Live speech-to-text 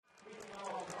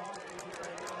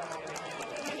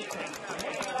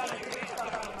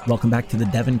Welcome back to the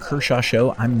Devon Kershaw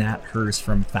Show. I'm Nat Hers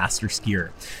from Faster Skier.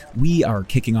 We are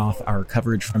kicking off our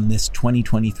coverage from this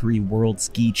 2023 World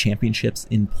Ski Championships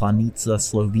in Planica,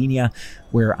 Slovenia,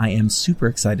 where I am super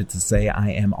excited to say I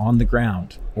am on the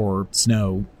ground, or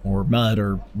snow, or mud,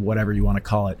 or whatever you want to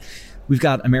call it. We've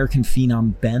got American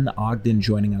phenom Ben Ogden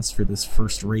joining us for this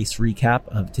first race recap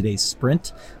of today's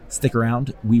sprint. Stick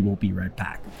around, we will be right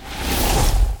back.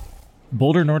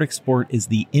 Boulder Nordic Sport is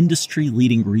the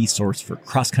industry-leading resource for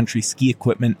cross-country ski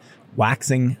equipment,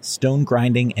 waxing, stone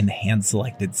grinding, and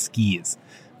hand-selected skis.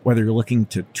 Whether you're looking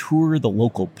to tour the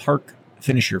local park,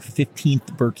 finish your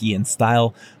 15th Birkie in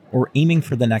style, or aiming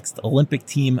for the next Olympic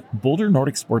team, Boulder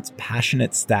Nordic Sport's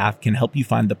passionate staff can help you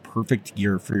find the perfect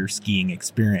gear for your skiing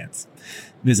experience.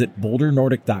 Visit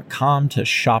bouldernordic.com to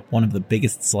shop one of the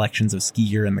biggest selections of ski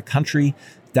gear in the country,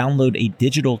 download a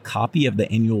digital copy of the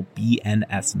annual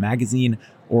BNS magazine,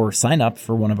 or sign up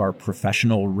for one of our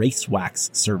professional race wax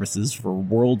services for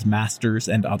World Masters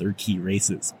and other key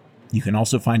races. You can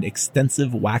also find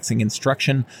extensive waxing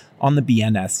instruction on the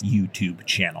BNS YouTube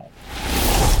channel.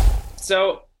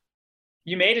 So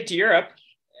you made it to Europe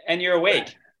and you're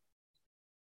awake.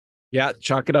 Yeah,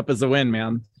 chalk it up as a win,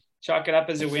 man. Chalk it up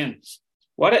as a win.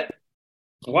 What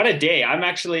a day.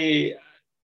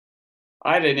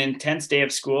 I had an intense day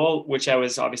of school, which I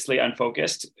was obviously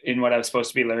unfocused in what I was supposed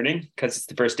to be learning because it's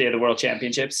the first day of the World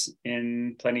Championships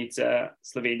in Planica,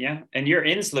 Slovenia. And you're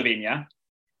in Slovenia.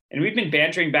 And we've been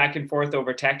bantering back and forth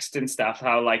over text and stuff,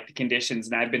 how like the conditions,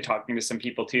 and I've been talking to some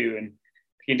people too, and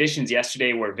the conditions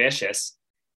yesterday were vicious.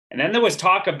 And then there was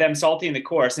talk of them salting the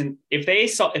course. And if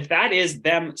that is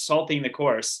them salting the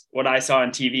course, what I saw on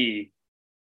TV,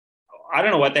 I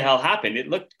don't know what the hell happened. It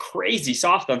looked crazy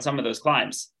soft on some of those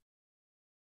climbs.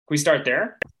 We start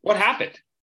there. What happened?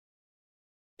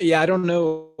 Yeah, I don't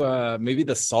know. Maybe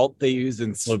the salt they use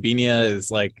in Slovenia is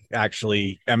like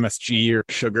actually MSG or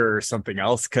sugar or something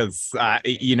else. Because, I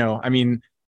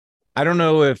don't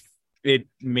know if it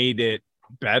made it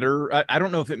better. I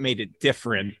don't know if it made it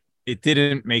different. It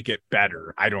didn't make it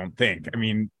better, I don't think. I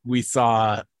mean, we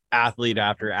saw athlete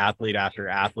after athlete after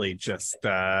athlete just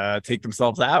take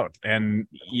themselves out. And,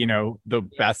 the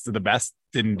best of the best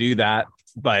didn't do that.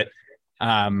 But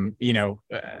I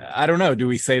don't know. Do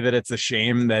we say that it's a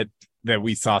shame that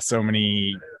we saw so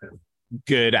many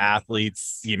good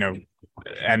athletes,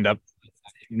 end up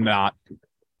not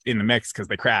in the mix because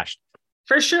they crashed?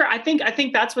 For sure. I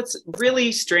think that's what's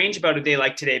really strange about a day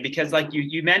like today, because like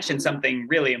you mentioned something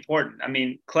really important. I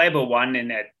mean, Klebo won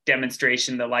in a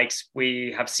demonstration, the likes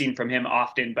we have seen from him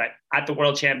often, but at the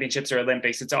World Championships or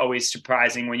Olympics, it's always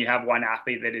surprising when you have one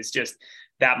athlete that is just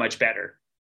that much better.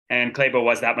 And Klebo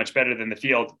was that much better than the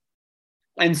field.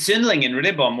 And Sundling and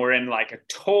Ribom were in like a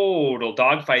total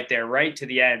dogfight there right to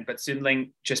the end, but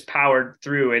Sundling just powered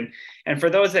through. And for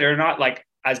those that are not like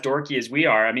as dorky as we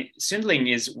are, I mean, Sundling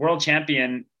is world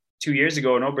champion 2 years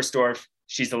ago in Oberstdorf.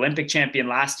 She's Olympic champion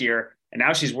last year, and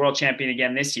now she's world champion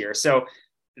again this year. So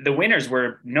the winners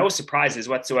were no surprises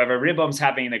whatsoever. Ribom's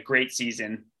having a great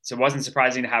season, so it wasn't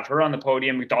surprising to have her on the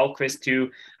podium. Dahlqvist too.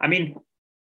 I mean,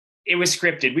 it was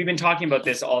scripted. We've been talking about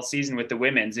this all season with the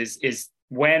women's is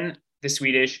when the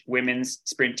Swedish women's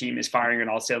sprint team is firing on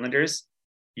all cylinders,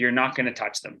 you're not going to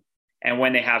touch them. And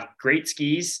when they have great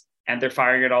skis and they're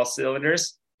firing at all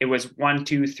cylinders, it was 1,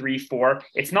 2, 3, 4.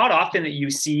 It's not often that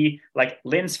you see like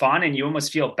Lynn Svan and you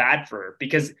almost feel bad for her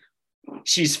because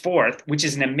she's fourth, which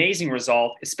is an amazing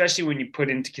result, especially when you put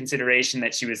into consideration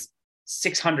that she was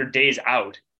 600 days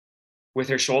out with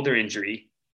her shoulder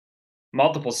injury,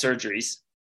 multiple surgeries.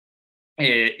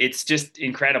 It's just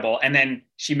incredible. And then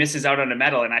she misses out on a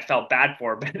medal and I felt bad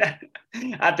for her. But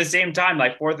at the same time,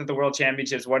 like fourth at the World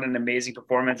Championships, what an amazing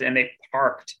performance. And they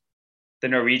parked the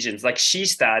Norwegians. Like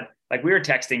Skistad, like we were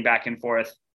texting back and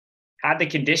forth, had the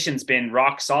conditions been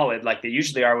rock solid like they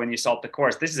usually are when you salt the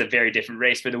course, this is a very different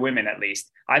race for the women at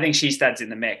least. I think Skistad's in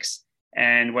the mix.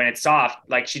 And when it's soft,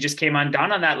 like she just came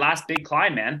undone on that last big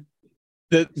climb, man.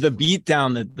 The beat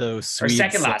down that those Swedes...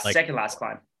 Or second last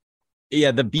climb.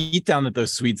 Yeah, the beatdown that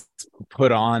those Swedes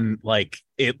put on, like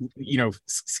it,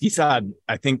 Skistad,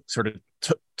 I think, sort of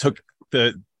took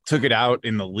it out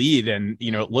in the lead, and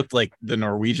it looked like the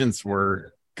Norwegians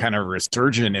were kind of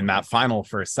resurgent in that final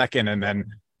for a second, and then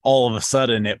all of a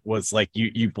sudden it was like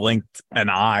you blinked an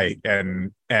eye,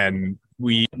 and I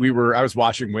was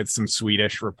watching with some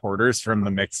Swedish reporters from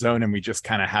the mix zone, and we just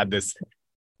kind of had this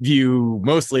view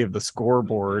mostly of the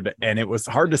scoreboard, and it was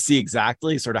hard to see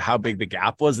exactly sort of how big the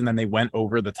gap was. And then they went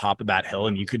over the top of that hill,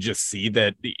 and you could just see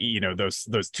that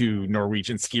those two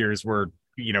Norwegian skiers were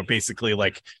basically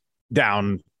like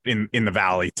down in the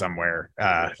valley somewhere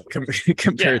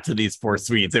compared to these four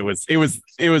Swedes. It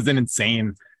was an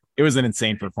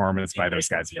insane performance by those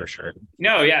guys for sure.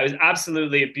 No, yeah, it was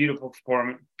absolutely a beautiful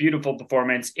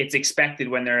performance. It's expected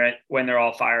when they're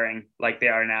all firing like they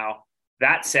are now.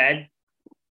 That said,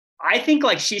 I think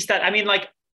like I mean, like,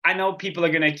 I know people are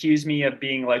going to accuse me of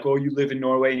being like, oh, you live in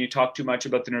Norway and you talk too much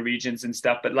about the Norwegians and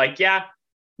stuff. But like, yeah,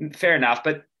 fair enough.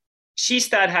 But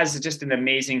Skistad has just an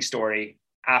amazing story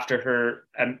after her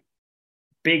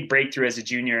big breakthrough as a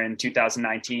junior in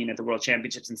 2019 at the World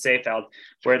Championships in Seefeld,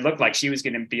 where it looked like she was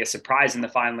going to be a surprise in the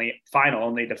final,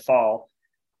 only to fall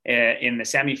in the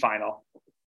semifinal.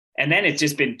 And then it's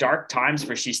just been dark times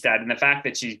for Skistad. And the fact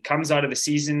that she comes out of the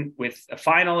season with a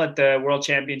final at the World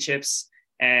Championships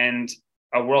and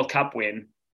a World Cup win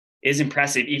is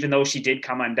impressive, even though she did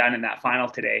come undone in that final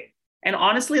today. And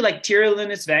honestly, like Tiril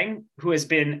Lunesveng, who has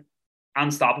been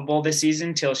unstoppable this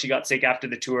season till she got sick after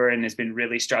the tour and has been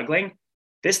really struggling,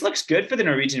 this looks good for the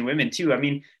Norwegian women too. I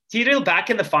mean, Tiril back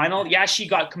in the final, yeah, she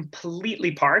got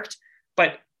completely parked,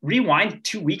 but rewind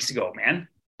 2 weeks ago, man.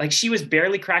 Like, she was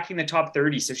barely cracking the top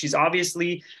 30. So she's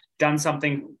obviously done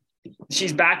something.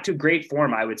 She's back to great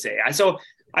form, I would say. So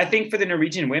I think for the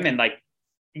Norwegian women, like,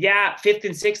 yeah, 5th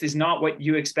and 6th is not what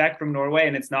you expect from Norway,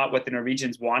 and it's not what the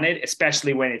Norwegians wanted,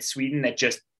 especially when it's Sweden that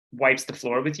just wipes the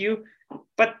floor with you.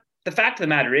 But the fact of the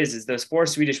matter is those 4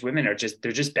 Swedish women they're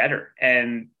just better.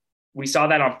 And we saw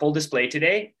that on full display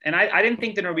today. And I didn't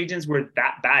think the Norwegians were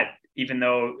that bad, even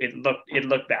though it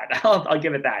looked bad. I'll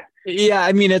give it that. Yeah,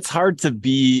 I mean, it's hard to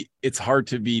be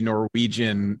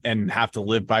Norwegian and have to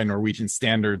live by Norwegian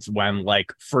standards when,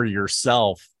 like, for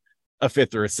yourself, a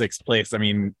 5th or a 6th place. I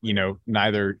mean, you know,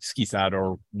 neither Skistad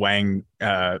or Wang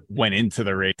went into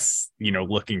the race, you know,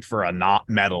 looking for a not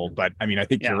medal. But I mean, I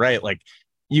think you're right. Like,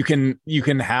 you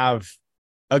can have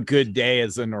a good day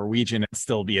as a Norwegian and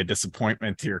still be a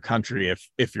disappointment to your country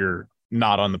if you're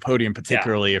not on the podium,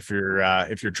 particularly if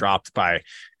you're dropped by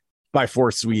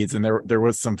 4 Swedes. And there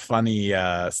was some funny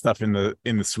stuff in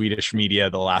the Swedish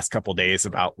media the last couple of days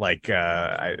about, like,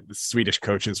 the Swedish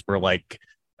coaches were like,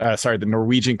 the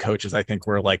Norwegian coaches, I think,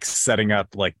 were like setting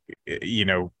up, like, you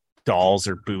know, dolls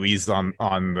or buoys on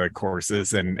the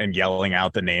courses and yelling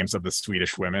out the names of the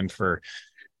Swedish women for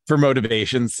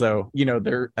motivation. So, you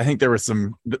know, I think there was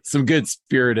some good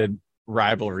spirited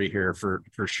rivalry here for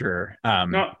sure.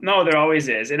 No, there always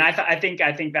is. And I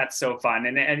think that's so fun.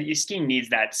 And skiing needs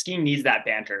that. Skiing needs that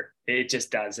banter. It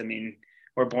just does. I mean,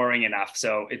 we're boring enough.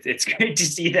 So it's great to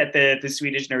see that the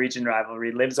Swedish-Norwegian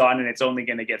rivalry lives on, and it's only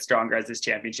going to get stronger as this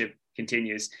championship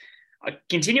continues.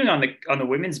 Continuing on the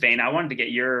women's vein, I wanted to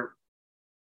get your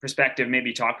perspective,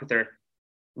 maybe talk with her.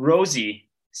 Rosie,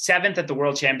 7th at the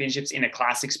World Championships in a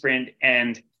classic sprint,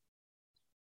 and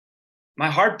my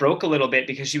heart broke a little bit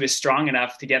because she was strong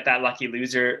enough to get that lucky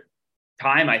loser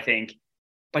time, I think,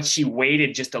 but she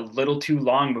waited just a little too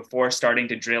long before starting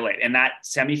to drill it. And that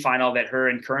semifinal that her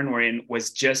and Kern were in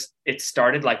was just, it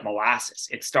started like molasses.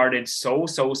 It started so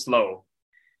slow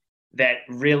that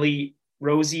really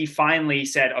Rosie finally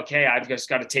said, okay, I've just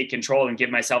got to take control and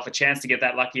give myself a chance to get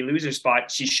that lucky loser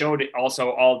spot. She showed it also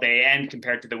all day, and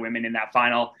compared to the women in that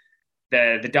final,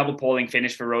 the double polling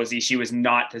finish for Rosie, she was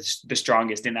not the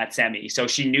strongest in that semi. So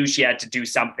she knew she had to do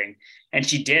something, and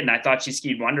she did. And I thought she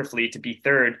skied wonderfully to be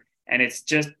 3rd. And it's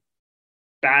just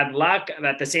bad luck.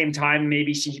 At the same time,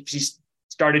 maybe she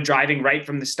started driving right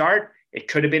from the start. It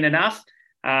could have been enough.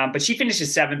 But she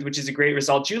finishes 7th, which is a great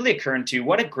result. Julia Kern, too.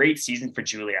 What a great season for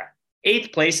Julia.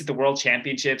 8th place at the World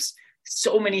Championships.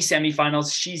 So many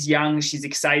semifinals. She's young. She's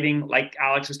exciting. Like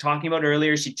Alex was talking about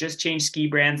earlier, she just changed ski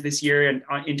brands this year and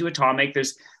into Atomic.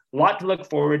 There's a lot to look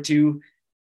forward to.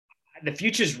 The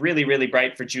future is really, really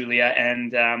bright for Julia.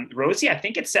 And Rosie, I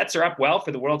think it sets her up well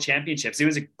for the World Championships. It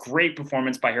was a great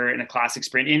performance by her in a classic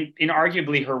sprint, in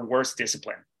arguably her worst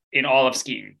discipline in all of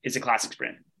skiing is a classic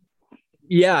sprint.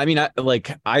 Yeah, I mean,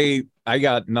 I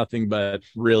got nothing but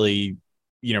really,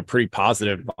 you know, pretty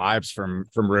positive vibes from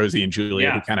Rosie and Julia,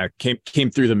 who kind of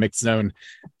came through the mixed zone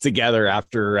together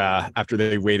after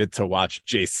they waited to watch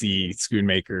JC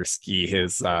Schoonmaker ski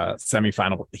his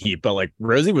semifinal heat. But like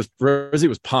Rosie was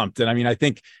pumped, and I mean, I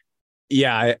think,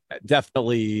 yeah,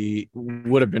 definitely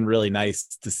would have been really nice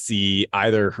to see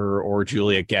either her or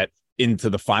Julia get into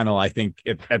the final. I think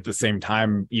at the same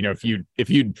time, you know, if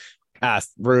you'd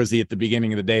asked Rosie at the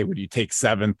beginning of the day, would you take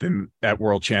 7th at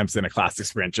World Champs in a classic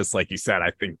sprint, just like you said,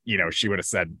 I think, you know, she would have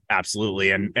said absolutely.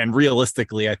 And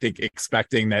realistically, I think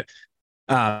expecting that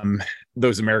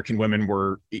those American women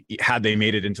had they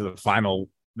made it into the final,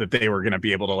 that they were going to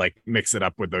be able to like mix it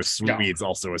up with those Swedes.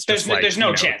 Also, is just there's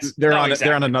no chance. They're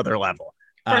on another level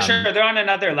for sure. They're on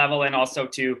another level, and also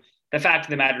too, the fact of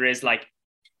the matter is, like,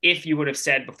 if you would have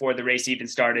said before the race even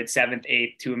started, 7th,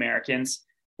 8th, 2 Americans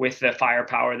with the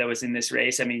firepower that was in this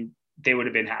race, I mean, they would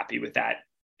have been happy with that.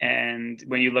 And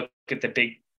when you look at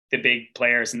the big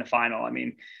players in the final, I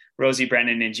mean, Rosie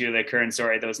Brennan and Julia Kern,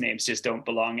 sorry, those names just don't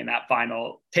belong in that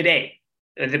final today.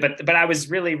 But I was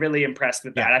really, really impressed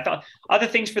with that. Yeah. I thought other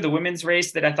things for the women's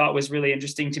race that I thought was really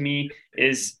interesting to me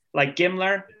is like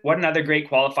Gimler, what another great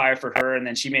qualifier for her. And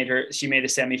then she made a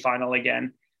semifinal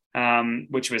again,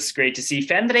 which was great to see.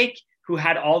 Fendrik, who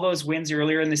had all those wins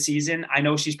earlier in the season, I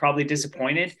know she's probably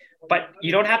disappointed, but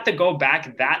you don't have to go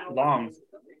back that long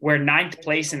where 9th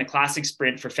place in the classic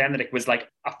sprint for Fendrik was like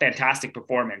a fantastic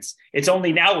performance. It's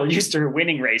only now we're used to her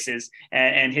winning races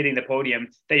and hitting the podium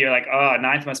that you're like, oh,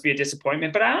 9th must be a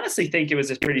disappointment. But I honestly think it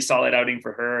was a pretty solid outing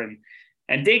for her.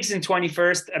 And Diggs in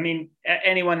 21st, I mean,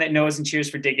 anyone that knows and cheers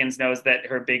for Diggins knows that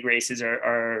her big races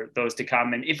are those to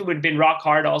come. And if it would have been rock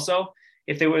hard also,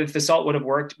 if the salt would have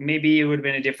worked, maybe it would have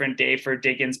been a different day for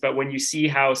Diggins. But when you see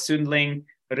how Sundling,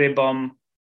 Ribom,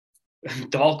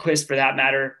 Dahlquist for that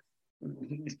matter,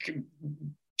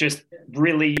 just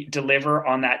really deliver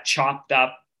on that chopped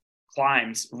up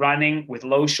climbs, running with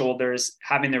low shoulders,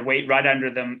 having their weight right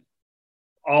under them,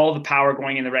 all the power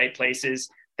going in the right places.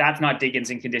 That's not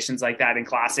Diggins in conditions like that in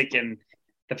classic. And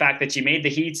the fact that she made the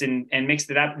heats and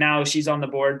mixed it up, now she's on the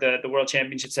board. The World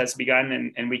Championships has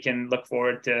begun, and we can look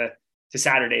forward to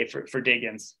Saturday for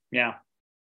Diggins. Yeah.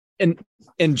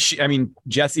 And she, I mean,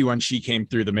 Jessie, when she came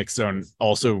through the mix zone,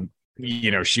 also,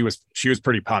 you know, she was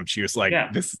pretty pumped. She was like,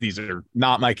 these are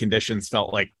not my conditions.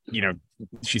 Felt like, you know,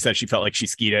 she said she felt like she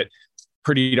skied it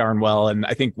pretty darn well. And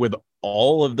I think with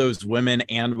all of those women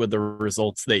and with the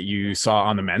results that you saw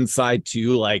on the men's side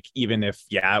too, like, even if,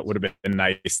 it would have been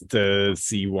nice to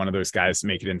see one of those guys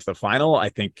make it into the final. I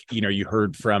think, you know, you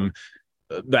heard from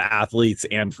the athletes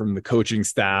and from the coaching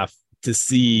staff to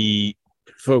see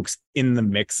folks in the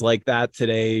mix like that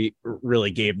today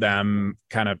really gave them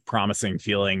kind of promising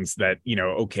feelings that, you know,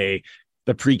 okay,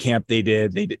 the pre-camp they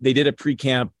did a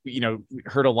pre-camp, you know,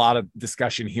 heard a lot of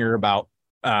discussion here about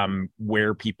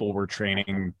where people were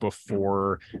training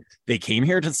before they came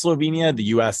here to Slovenia. The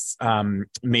US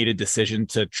made a decision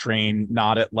to train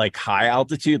not at like high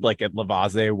altitude, like at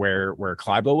Lavaze where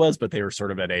Kleibo was, but they were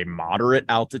sort of at a moderate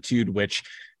altitude, which,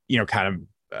 you know, kind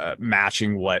of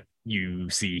matching what you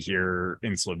see here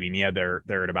in Slovenia.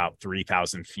 They're at about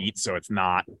 3,000 feet. So it's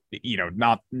not, you know,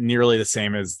 not nearly the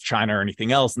same as China or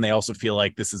anything else. And they also feel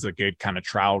like this is a good kind of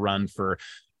trial run for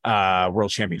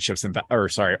World Championships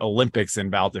Olympics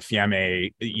in Val di Fiemme,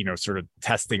 you know, sort of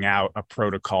testing out a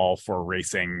protocol for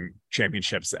racing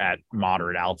championships at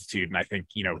moderate altitude. And I think,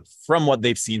 you know, from what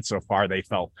they've seen so far, they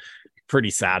felt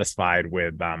pretty satisfied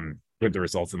with the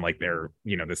results, and like they're,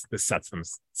 you know, this sets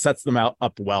them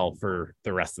up well for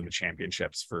the rest of the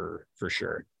championships for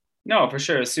sure. No, for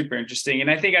sure. It's super interesting.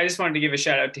 And I think I just wanted to give a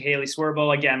shout out to Haley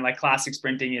Swerble again. Like, classic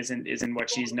sprinting isn't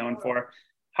what she's known for.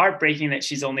 Heartbreaking that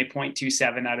she's only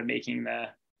 0.27 out of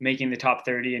making the top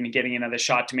 30 and getting another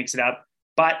shot to mix it up.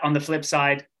 But on the flip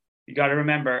side, you got to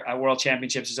remember at World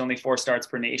Championships, there's only 4 starts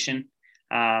per nation.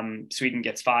 Sweden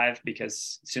gets 5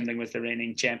 because Sundling was the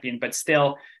reigning champion, but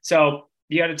still, so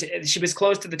she was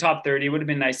close to the top 30. It would have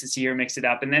been nice to see her mix it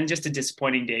up. And then just a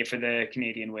disappointing day for the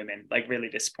Canadian women, like really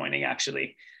disappointing,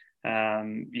 actually.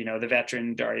 You know, the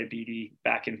veteran Daria Beatty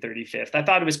back in 35th. I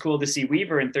thought it was cool to see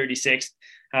Weaver in 36th.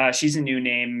 She's a new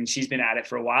name. She's been at it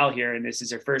for a while here, and this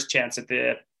is her first chance at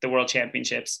the World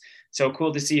Championships. So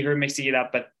cool to see her mixing it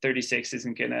up, but 36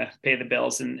 isn't going to pay the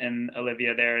bills, and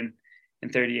Olivia there in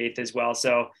 38th as well.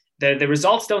 So the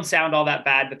results don't sound all that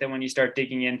bad, but then when you start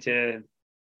digging into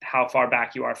how far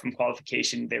back you are from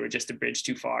qualification, they were just a bridge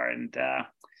too far, and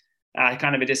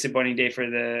kind of a disappointing day for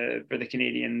the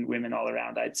Canadian women all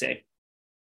around, I'd say.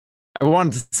 I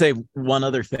wanted to say one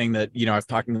other thing that, you know, I was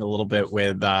talking a little bit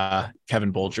with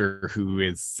Kevin Bolger, who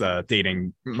is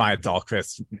dating Maya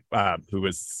Dahlquist, who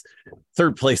was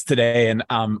 3rd place today. And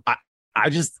I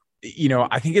just, you know,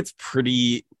 I think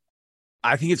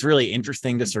it's really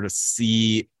interesting to sort of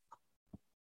see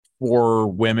 4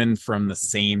 women from the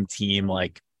same team,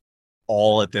 like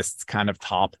all at this kind of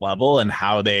top level, and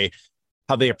how they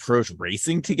approach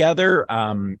racing together.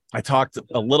 I talked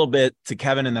a little bit to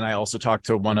Kevin, and then I also talked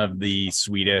to one of the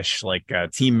Swedish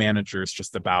team managers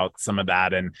just about some of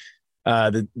that. And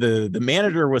the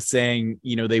manager was saying,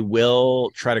 you know, they will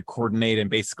try to coordinate and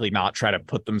basically not try to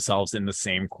put themselves in the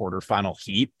same quarterfinal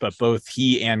heat. But both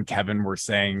he and Kevin were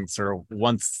saying sort of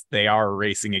once they are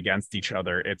racing against each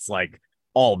other, it's like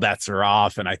all bets are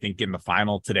off. And I think in the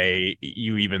final today,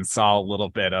 you even saw a little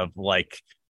bit of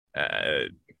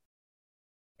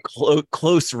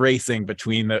close racing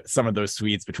between some of those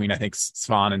Swedes, between I think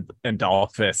Svan and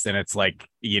Dahlqvist, and it's like,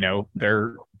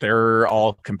 they're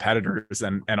all competitors,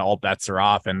 and all bets are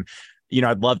off. And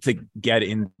I'd love to get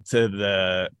into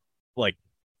the like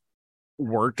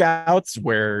workouts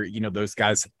where those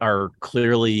guys are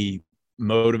clearly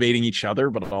motivating each other,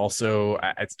 but also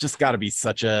it's just got to be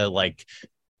such a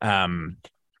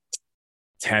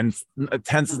tense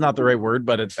is not the right word,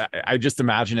 but I just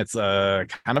imagine it's a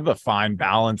kind of a fine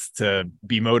balance to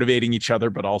be motivating each other,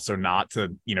 but also not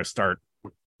to start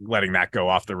letting that go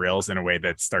off the rails in a way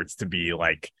that starts to be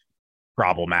like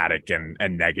problematic and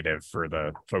negative for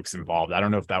the folks involved. I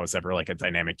don't know if that was ever like a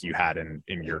dynamic you had in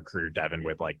your career, Devon,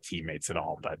 with like teammates at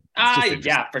all, but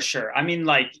yeah, for sure. I mean,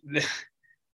 like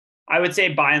I would say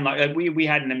by and large, we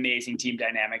had an amazing team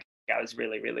dynamic. I was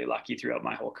really, really lucky throughout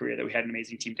my whole career that we had an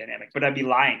amazing team dynamic, but I'd be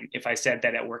lying if I said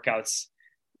that at workouts,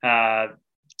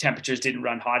 temperatures didn't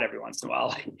run hot every once in a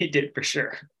while. It did for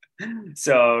sure.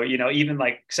 So, even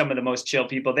like some of the most chill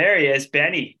people, there he is,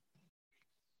 Benny.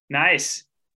 Nice.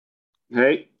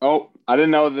 Hey, I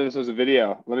didn't know this was a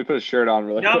video. Let me put a shirt on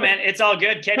really quick. No, man, it's all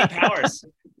good. Kenny Powers.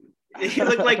 You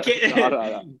look like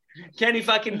Kenny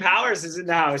fucking Powers is in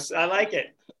the house. I like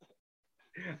it.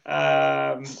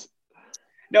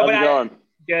 No, How's it going?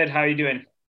 Good. How are you doing?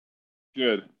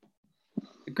 Good.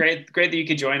 Great that you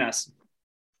could join us.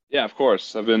 Yeah, of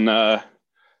course. I've been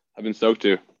stoked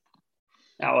to.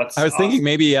 Oh, I was thinking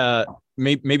maybe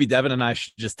Devon and I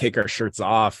should just take our shirts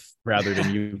off rather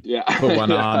than you put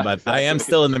one on. But I am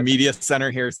still in the media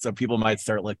center here, so people might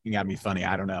start looking at me funny.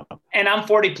 I don't know. And I'm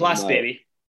 40 plus, baby.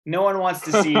 No one wants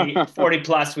to see 40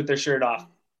 plus with their shirt off.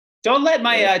 Don't let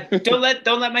my don't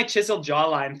let my chiseled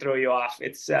jawline throw you off.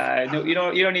 It's no, you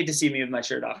don't need to see me with my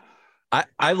shirt off.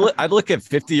 I look at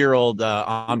 50-year-old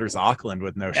Anders Åkerlund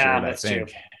with no shirt. That's I think.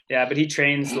 True. Yeah, but he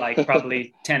trains like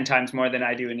probably 10 times more than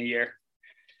I do in a year.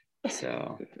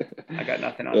 So I got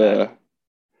nothing on that.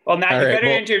 Well, Nat,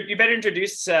 you better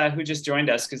introduce who just joined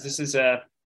us, because this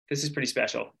is pretty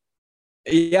special.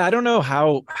 Yeah, I don't know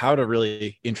how to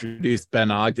really introduce Ben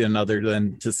Ogden other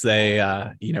than to say,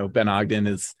 Ben Ogden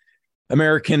is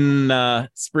American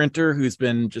sprinter who's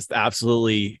been just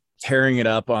absolutely tearing it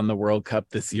up on the World Cup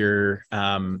this year.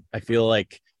 I feel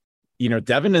like,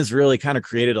 Devon has really kind of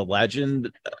created a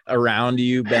legend around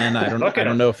you, Ben. I don't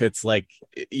know if it's like,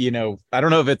 I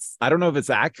don't know if it's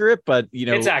accurate, but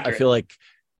it's accurate. I feel like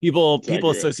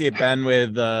people associate Ben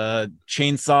with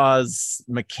chainsaws,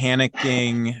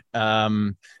 mechanicking,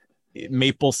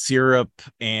 maple syrup,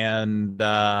 and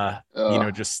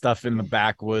just stuff in the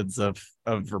backwoods of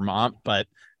Vermont. But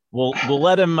we'll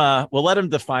let him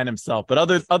define himself. But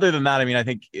other than that, I mean, I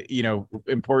think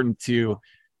important to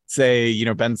say,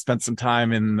 Ben spent some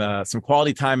time some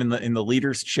quality time in the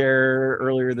leaders chair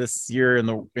earlier this year in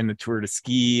the Tour de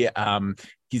Ski.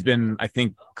 He's been, I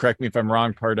think, correct me if I'm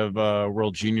wrong, part of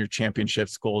World Junior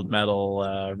Championships gold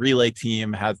medal relay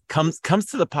team. Comes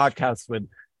to the podcast with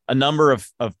a number of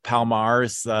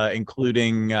Palmars,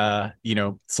 including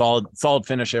solid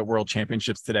finish at World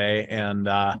Championships today, and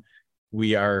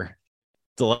we are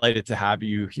delighted to have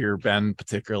you here, Ben.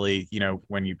 Particularly,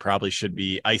 when you probably should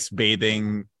be ice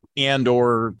bathing and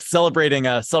or celebrating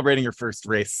your first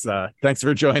race. Thanks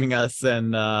for joining us.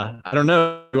 And I don't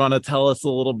know, you want to tell us a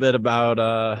little bit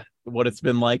about what it's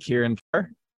been like here in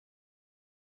Par?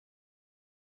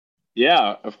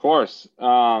 Yeah, of course.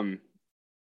 Thanks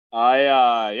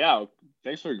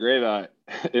for a great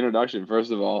introduction.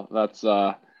 First of all,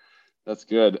 that's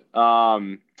good.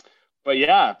 But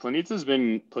yeah, Planita's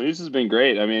been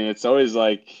great. I mean, it's always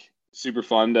like super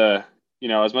fun to,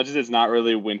 as much as it's not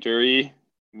really wintry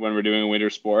when we're doing a winter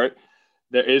sport,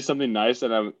 there is something nice.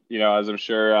 And as I'm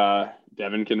sure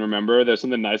Devon can remember, there's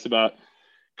something nice about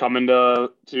coming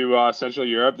to Central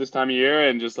Europe this time of year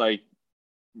and just like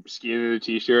skiing in a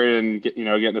t-shirt and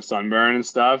getting a sunburn and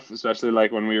stuff, especially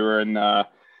like when we were in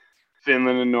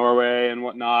Finland and Norway and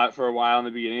whatnot for a while in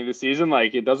the beginning of the season.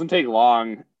 Like, it doesn't take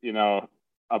long,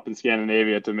 up in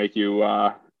Scandinavia to make you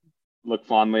look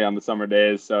fondly on the summer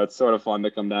days. So it's sort of fun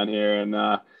to come down here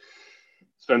and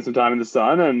spend some time in the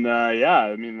sun. And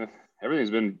I mean, everything's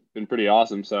been pretty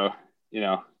awesome. So,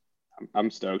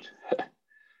 I'm stoked.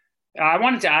 I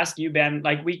wanted to ask you, Ben,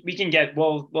 like we can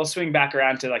we'll swing back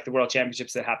around to like the World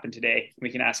Championships that happened today. We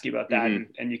can ask you about that,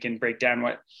 and you can break down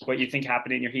what you think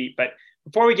happened in your heat. But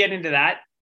before we get into that,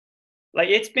 like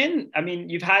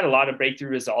you've had a lot of breakthrough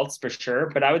results for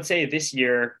sure, but I would say this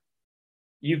year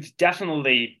you've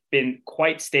definitely been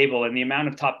quite stable, and the amount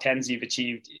of top tens you've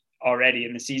achieved already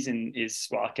in the season is,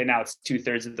 now it's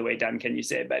 2/3 of the way done, can you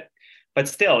say? But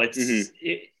still, it's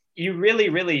you really,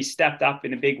 really stepped up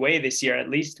in a big way this year, at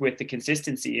least with the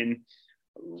consistency. And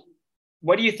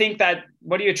what do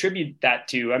you attribute that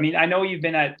to? I mean, I know you've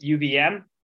been at UVM.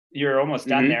 You're almost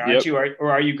done there, aren't you?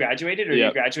 Or are you graduated, or are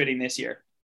you graduating this year?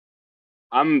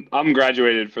 I'm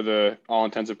graduated for the all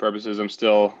intensive purposes. I'm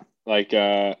still like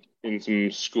in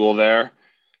some school there.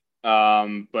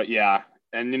 But yeah,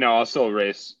 and I'll still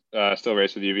race with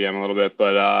UVM a little bit,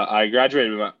 but I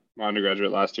graduated with my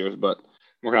undergraduate last year, but I'm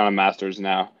working on a master's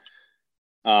now.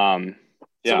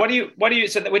 So what do you,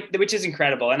 which is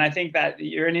incredible. And I think that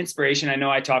you're an inspiration. I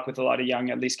know I talk with a lot of young,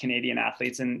 at least Canadian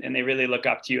athletes, and they really look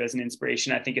up to you as an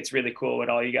inspiration. I think it's really cool what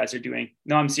all you guys are doing.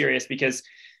 No, I'm serious, because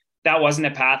that wasn't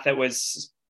a path that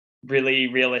was really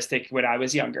realistic when I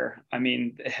was younger. I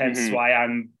mean, hence why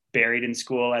I'm buried in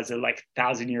school as a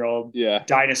 1,000-year-old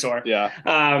dinosaur. Yeah.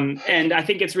 And I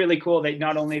think it's really cool that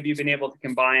not only have you been able to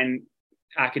combine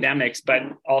academics, but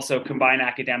also combine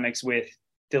academics with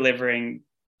delivering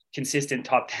consistent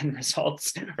top 10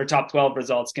 results or top 12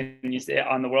 results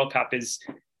on the World Cup is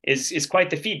quite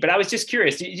the feat. But I was just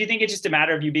curious, do you think it's just a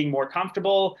matter of you being more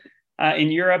comfortable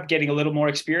in Europe, getting a little more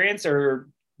experience, or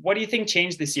what do you think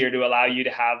changed this year to allow you to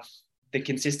have the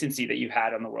consistency that you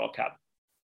had on the World Cup?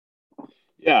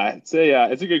 Yeah, it's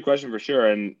a good question for sure.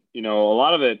 And, a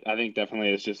lot of it, I think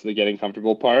definitely is just the getting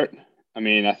comfortable part. I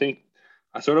mean, I think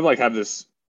I sort of have this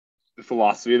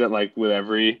philosophy that with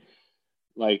every,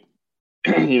 with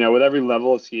every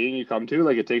level of skiing you come to,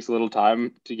 it takes a little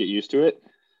time to get used to it.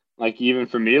 Even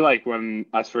for me, when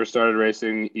I first started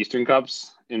racing Eastern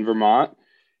Cups in Vermont,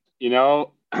 the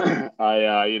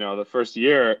first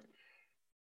year,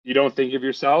 you don't think of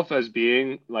yourself as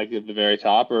being at the very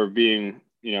top or being,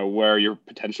 where your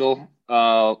potential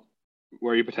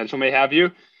may have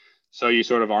you. So you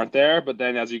sort of aren't there. But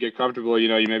then as you get comfortable, you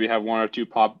maybe have one or two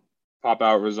breakout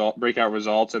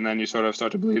results, and then you sort of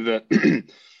start to believe that,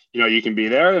 you can be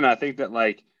there. And I think that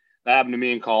that happened to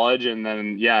me in college, and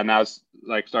then now it's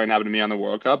starting to happen to me on the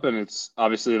World Cup. And it's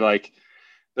obviously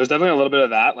there's definitely a little bit of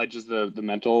that, just the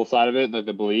mental side of it,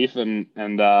 the belief and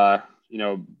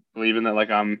believing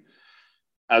that I'm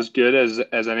as good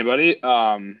as anybody.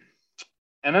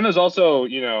 And then there's also,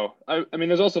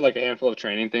 there's also a handful of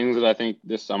training things that I think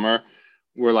this summer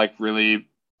were really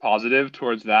positive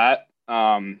towards that.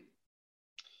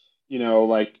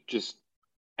 Just,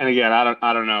 and again,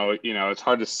 I don't know, it's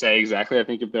hard to say exactly. I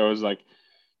think if there was a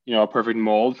perfect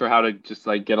mold for how to just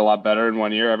get a lot better in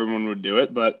 1 year, everyone would do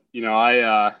it. But,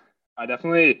 I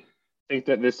definitely think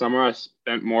that this summer I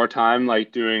spent more time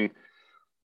doing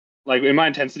in my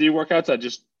intensity workouts, I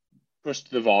just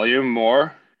pushed the volume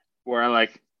more, where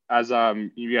as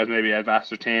you guys maybe have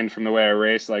ascertained from the way I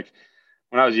race, when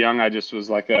I was young, I just was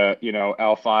a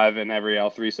L5 in every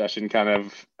L3 session kind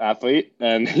of athlete,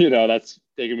 and that's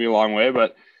taken me a long way.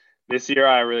 But this year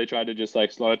I really tried to just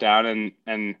slow it down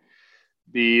and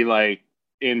be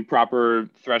in proper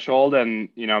threshold, and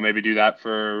maybe do that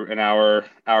for an hour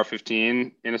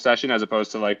 15 in a session, as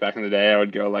opposed to back in the day I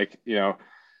would go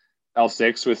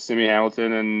L6 with Simi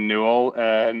Hamilton and Newell,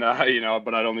 and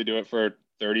but I'd only do it for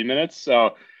 30 minutes.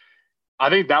 So I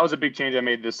think that was a big change I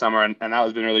made this summer, and that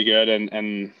has been really good,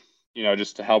 and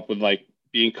just to help with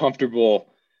being comfortable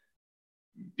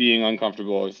being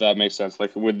uncomfortable, if that makes sense,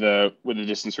 with the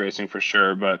distance racing for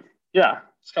sure. But yeah,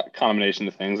 it's got a combination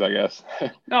of things, I guess.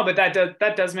 No, but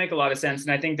that does make a lot of sense,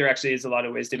 and I think there actually is a lot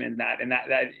of wisdom in that, and that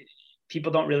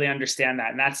people don't really understand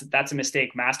that, and that's a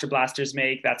mistake master blasters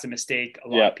make. That's a mistake a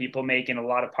lot of people make in a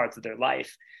lot of parts of their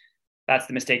life. That's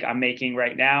the mistake I'm making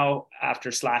right now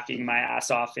after slacking my ass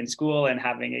off in school and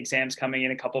having exams coming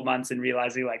in a couple months and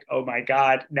realizing oh my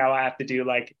God, now I have to do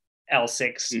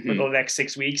L6 for the next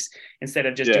 6 weeks instead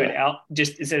of just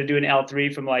doing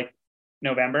L3 from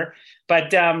November.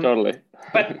 But totally.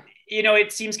 But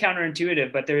it seems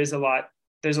counterintuitive, but there's a lot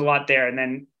there.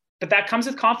 But that comes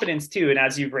with confidence too. And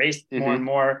as you've raced more and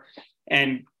more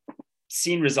and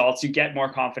seen results, you get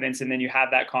more confidence, and then you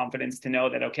have that confidence to know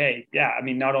that, okay,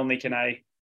 not only can I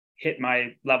hit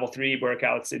my level 3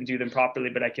 workouts and do them properly,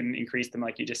 but I can increase them,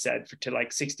 like you just said, to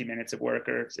 60 minutes of work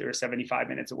or 75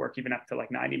 minutes of work, even up to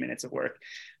 90 minutes of work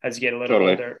as you get a little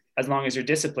older. As long as you're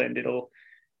disciplined, it'll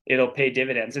pay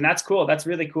dividends. And that's cool. That's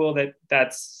really cool that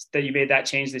you made that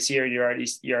change this year.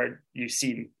 You've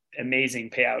seen amazing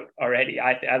payout already.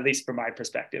 At least from my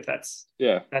perspective, that's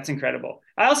incredible.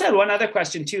 I also had one other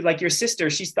question too. Your sister,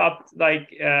 she stopped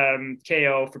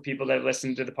KO, for people that have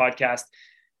listened to the podcast.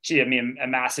 She, a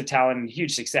massive talent and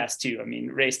huge success too.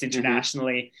 Raced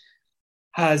internationally.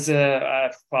 Has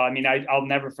I'll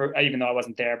never, even though I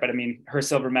wasn't there, but her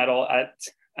silver medal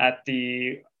at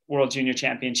the World Junior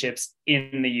Championships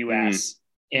in the US.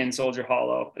 in Soldier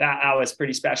Hollow. That was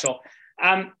pretty special.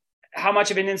 How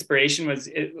much of an inspiration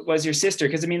was your sister?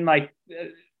 Because I mean, like,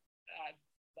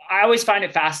 I always find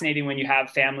it fascinating when you have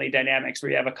family dynamics where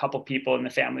you have a couple people in the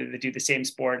family that do the same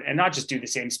sport, and not just do the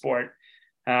same sport.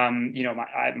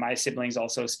 My siblings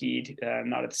also skied,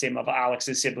 not at the same level.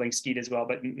 Alex's siblings skied as well,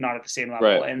 but not at the same level.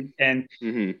 Right.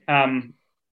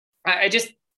 I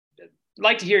just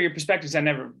like to hear your perspectives.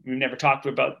 We've never talked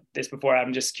about this before.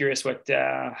 I'm just curious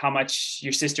how much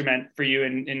your sister meant for you,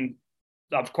 and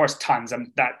of course, tons.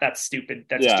 That's stupid.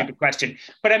 That's a stupid question.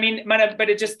 But I mean, but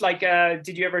it just like,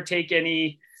 did you ever take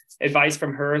any advice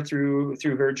from her through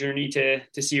her journey to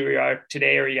see where you are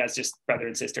today, or are you guys just brother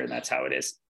and sister and that's how it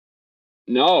is?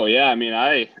 No, yeah. I mean,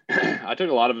 I took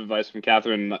a lot of advice from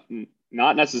Catherine,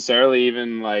 not necessarily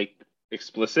even like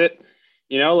explicit,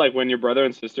 like when you're brother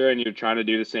and sister and you're trying to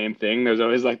do the same thing, there's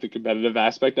always like the competitive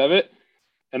aspect of it.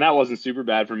 And that wasn't super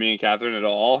bad for me and Catherine at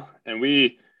all. And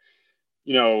we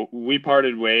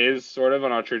parted ways sort of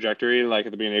on our trajectory, like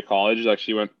at the beginning of college. Like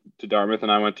she went to Dartmouth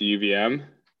and I went to UVM,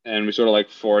 and we sort of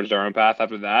like forged our own path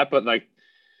after that. But like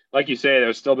you say,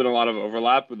 there's still been a lot of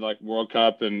overlap with like World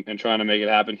Cup and trying to make it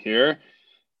happen here.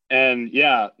 And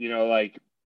yeah, like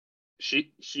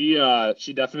she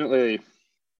definitely,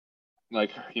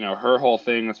 like, her whole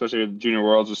thing, especially with Junior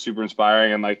Worlds, was super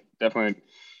inspiring, and like definitely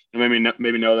maybe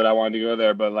know that I wanted to go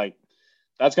there. But like,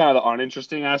 that's kind of the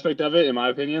uninteresting aspect of it, in my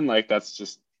opinion. Like, that's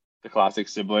just the classic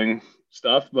sibling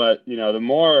stuff. But the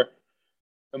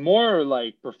more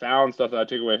like profound stuff that I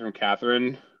took away from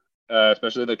Catherine,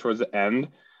 especially like towards the end,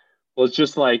 was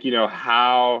just like,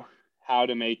 how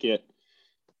to make it,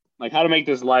 like how to make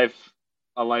this life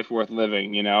a life worth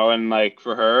living, and like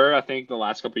for her, I think the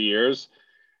last couple of years,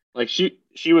 like she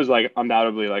was like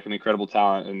undoubtedly like an incredible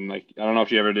talent. And like, I don't know if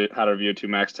she ever had her VO2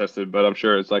 max tested, but I'm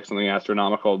sure it's like something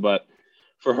astronomical. But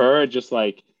for her, just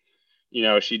like,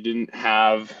 she didn't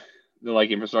have the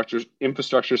like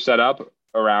infrastructure set up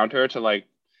around her to like,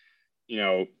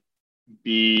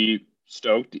 be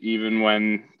stoked even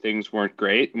when things weren't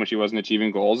great, when she wasn't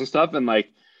achieving goals and stuff. And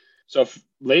like, so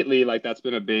lately, like that's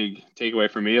been a big takeaway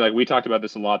for me. Like we talked about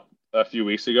this a lot a few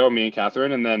weeks ago, me and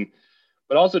Catherine, and then,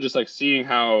 but also just like seeing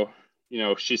how,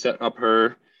 she set up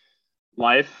her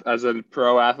life as a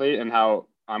pro athlete and how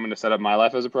I'm going to set up my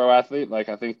life as a pro athlete. Like,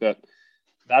 I think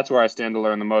that's where I stand to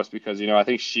learn the most, because, I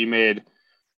think she made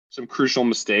some crucial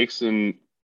mistakes and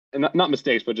not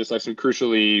mistakes, but just like some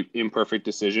crucially imperfect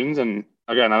decisions. And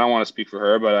again, I don't want to speak for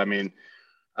her, but I mean,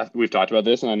 we've talked about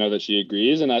this and I know that she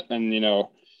agrees. And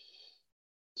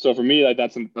so for me, like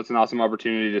that's an awesome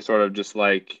opportunity to sort of just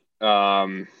like,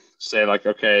 say like,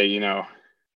 okay,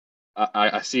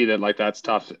 I see that like that's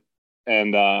tough,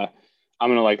 and I'm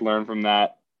gonna like learn from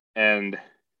that and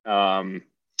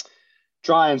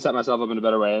try and set myself up in a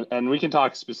better way. And we can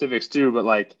talk specifics too, but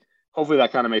like hopefully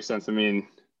that kind of makes sense. I mean,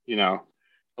 a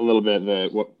little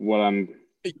bit what I'm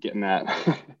getting at.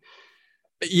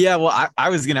 Yeah, well, I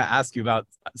was gonna ask you about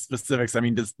specifics. I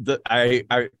mean,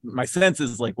 my sense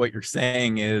is like what you're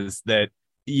saying is that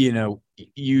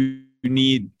you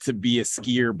need to be a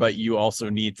skier, but you also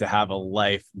need to have a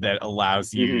life that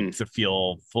allows you to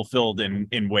feel fulfilled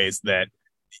in ways that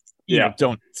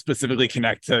don't specifically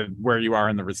connect to where you are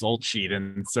in the result sheet.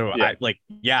 And so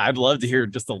I'd love to hear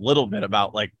just a little bit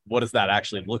about like what does that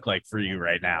actually look like for you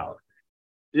right now?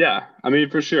 Yeah, I mean,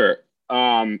 for sure.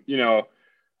 A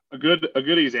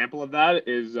good example of that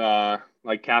is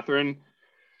like Catherine,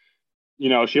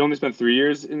 she only spent 3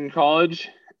 years in college,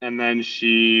 and then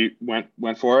she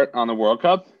went for it on the World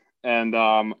Cup. And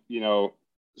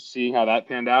seeing how that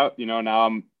panned out, now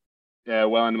I'm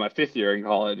well into my 5th year in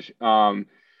college.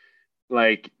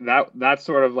 Like that's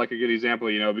sort of like a good example,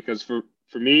 because for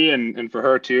me and for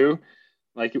her too,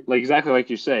 like exactly like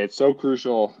you say, it's so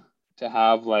crucial to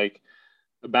have like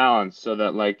a balance, so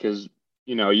that like, because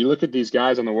you look at these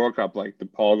guys on the World Cup, like the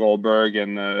Paul Goldberg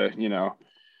and the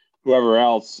whoever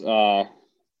else, De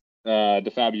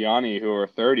Fabiani, who are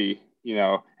 30,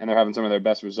 and they're having some of their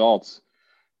best results.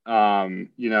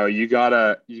 You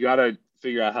gotta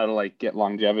figure out how to like get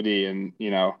longevity and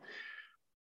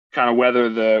kind of weather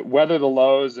the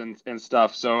lows and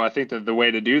stuff. So I think that the way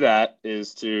to do that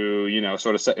is to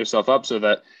sort of set yourself up so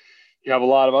that you have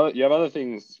other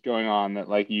things going on that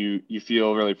like you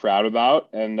feel really proud about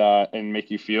and make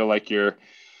you feel like you're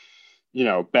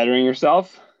bettering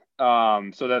yourself,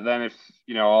 so that then if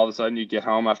all of a sudden you get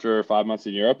home after 5 months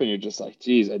in Europe and you're just like,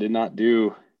 geez, I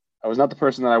was not the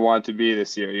person that I wanted to be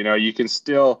this year. You can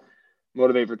still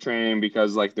motivate for training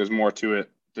because like there's more to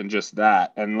it than just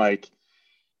that. And like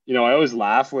I always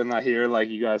laugh when I hear like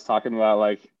you guys talking about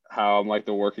like how I'm like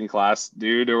the working class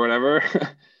dude or whatever.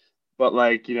 But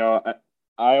like,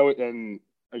 and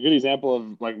a good example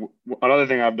of like another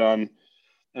thing I've done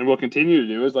and will continue to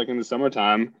do is like in the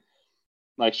summertime,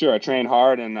 like, sure, I train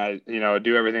hard and I,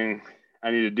 do everything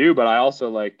I need to do, but I also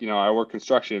like, I work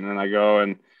construction and I go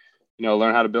and,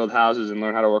 learn how to build houses and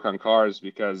learn how to work on cars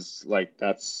because like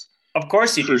that's of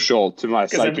course you crucial to my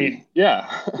psyche. I mean,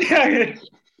 yeah.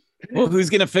 Well,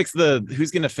 who's gonna fix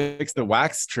the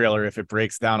wax trailer if it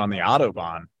breaks down on the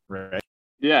Autobahn, right?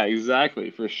 Yeah,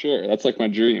 exactly, for sure. That's like my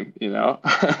dream, No,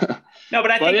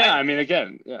 but I mean,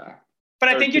 again, yeah. But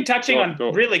I think you're touching on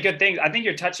really good things. I think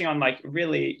you're touching on like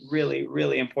really, really,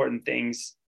 really important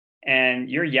things. And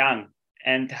you're young,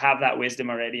 and to have that wisdom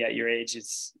already at your age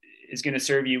is going to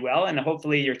serve you well. And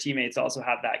hopefully your teammates also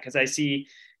have that. Because I see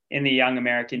in the young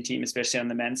American team, especially on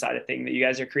the men's side of things, that you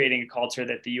guys are creating a culture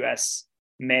that the U.S.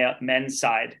 men's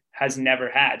side has never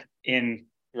had in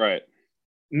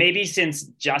maybe since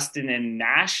Justin and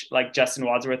Nash, like Justin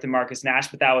Wadsworth and Marcus Nash,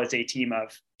 but that was a team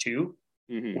of two.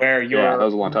 Mm-hmm. Where that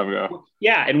was a long time ago.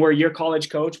 Yeah, and where your college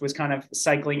coach was kind of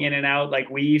cycling in and out, like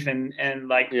Weave and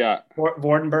like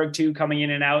Vordenberg too, coming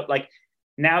in and out. Like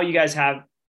now you guys have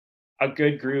a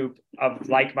good group of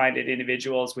like-minded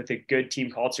individuals with a good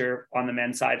team culture on the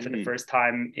men's side for the first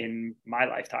time in my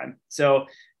lifetime. So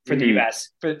for the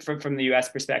US, from the US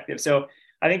perspective. So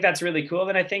I think that's really cool.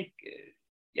 And I think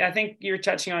you're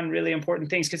touching on really important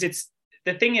things because it's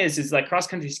the thing is like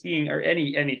cross-country skiing or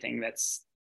anything that's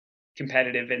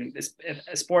competitive and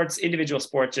sports, individual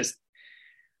sport, just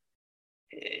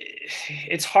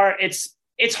it's hard.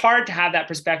 It's hard to have that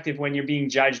perspective when you're being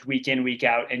judged week in, week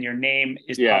out, and your name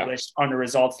is published on a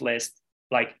results list,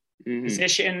 like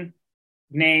position,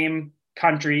 name,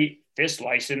 country, FIS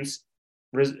license,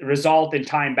 result, and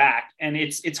time back. And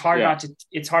it's hard not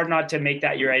to make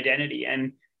that your identity.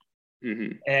 And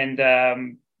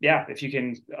if you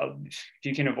can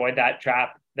avoid that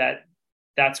trap,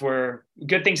 that's where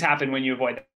good things happen when you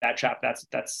avoid that trap.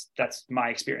 That's my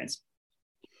experience.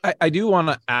 I do want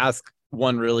to ask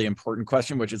one really important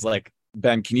question, which is like,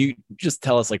 Ben, can you just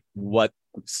tell us like what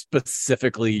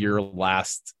specifically your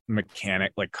last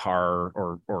mechanic, like car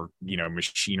or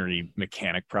machinery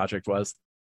mechanic project was?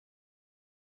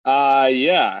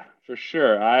 Yeah, for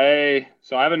sure. I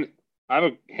have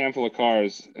a handful of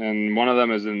cars, and one of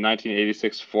them is a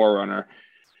 1986 4Runner,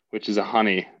 which is a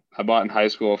Honey I bought in high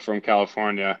school from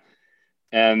California.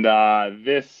 And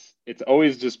it's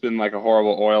always just been like a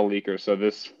horrible oil leaker. So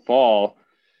this fall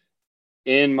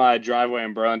in my driveway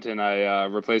in Burlington, I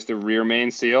replaced the rear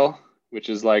main seal, which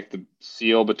is like the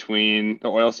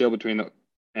oil seal between the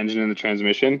engine and the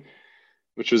transmission,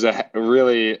 which was a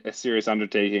really serious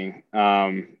undertaking.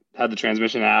 Had the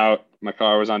transmission out. My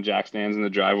car was on jack stands in the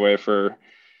driveway for a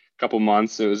couple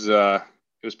months. It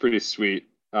was pretty sweet.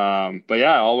 But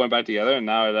yeah, it all went back together, and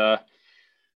now it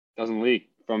doesn't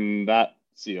leak from that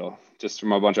seal, just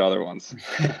from a bunch of other ones.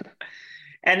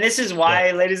 And this is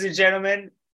why, ladies and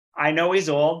gentlemen, I know he's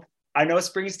old. I know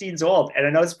Springsteen's old, and I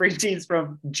know Springsteen's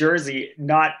from Jersey,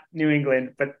 not New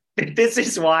England. But this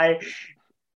is why,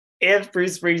 if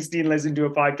Bruce Springsteen listened to a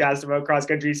podcast about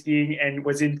cross-country skiing and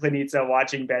was in Planica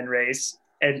watching Ben race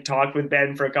and talked with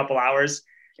Ben for a couple hours,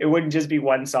 it wouldn't just be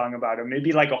one song about him. It'd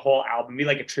be like a whole album. It'd be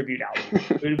like a tribute album.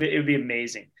 It would be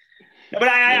amazing. But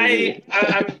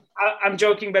I'm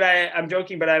joking, but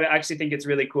I actually think it's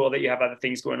really cool that you have other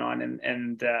things going on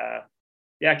and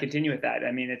continue with that.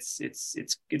 I mean, it's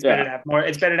better to have more.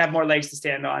 It's better to have more legs to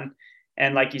stand on.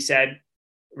 And like you said,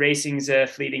 racing's a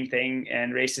fleeting thing,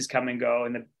 and races come and go.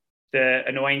 And the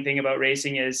annoying thing about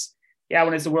racing is,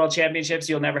 when it's the World Championships,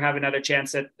 you'll never have another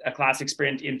chance at a classic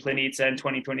sprint in Planica in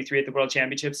 2023 at the World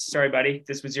Championships. Sorry, buddy.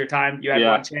 This was your time. You had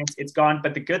one chance. It's gone.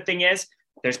 But the good thing is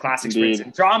there's classic sprints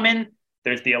in Drammen.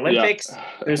 There's the Olympics.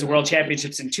 There's the World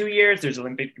Championships in 2 years. There's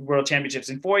World Championships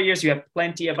in 4 years. You have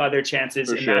plenty of other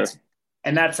chances.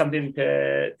 That's something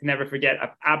to never forget.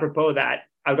 Apropos of that,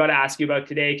 I've got to ask you about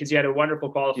today because you had a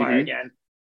wonderful qualifier again.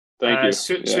 Thank you.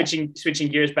 Switching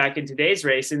gears back in today's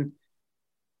race, and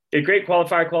a great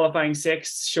qualifier, qualifying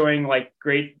 6, showing like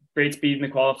great speed in the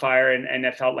qualifier, and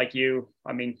it felt like I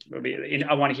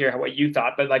want to hear what you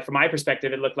thought, but like from my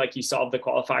perspective, it looked like you solved the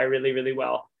qualifier really, really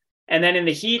well. And then in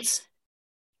the heats,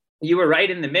 you were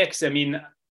right in the mix. I mean,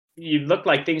 you looked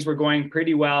like things were going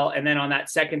pretty well, and then on that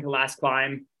second to last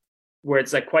climb, where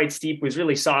it's like quite steep, was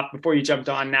really soft. Before you jumped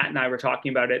on, Nat and I were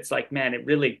talking about it. It's like, man, it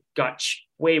really got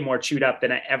way more chewed up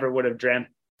than I ever would have dreamt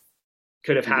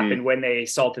could have happened when they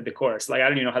salted the course. Like, I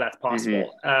don't even know how that's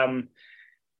possible. And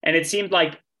it seemed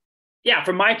like,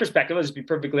 from my perspective, let's just be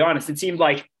perfectly honest, it seemed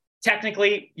like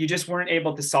technically you just weren't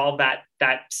able to solve that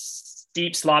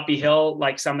steep, sloppy hill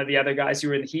like some of the other guys you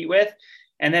were in the heat with.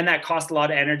 And then that cost a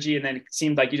lot of energy. And then it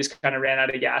seemed like you just kind of ran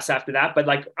out of gas after that. But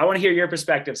like, I want to hear your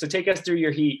perspective. So take us through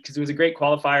your heat, because it was a great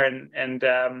qualifier,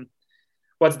 and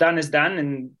what's done is done,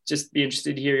 and just be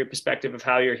interested to hear your perspective of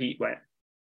how your heat went.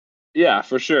 Yeah,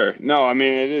 for sure. No, I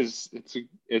mean,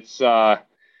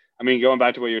 I mean, going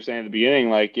back to what you were saying at the beginning,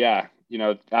 like, yeah,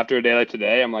 after a day like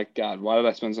today, I'm like, God, why did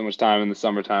I spend so much time in the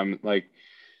summertime, like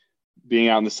being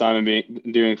out in the sun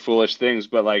and doing foolish things?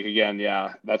 But like, again,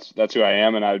 yeah, that's who I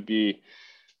am. And I'd be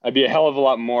a hell of a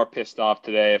lot more pissed off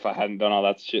today if I hadn't done all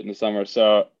that shit in the summer.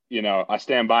 So, I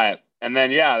stand by it. And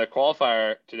then, yeah, the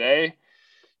qualifier today,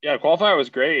 yeah, the qualifier was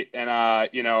great. And, I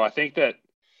think that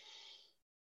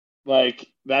like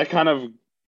that kind of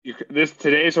this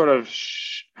today sort of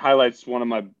highlights one of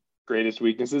my greatest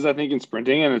weaknesses, I think, in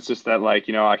sprinting. And it's just that, like,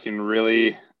 I can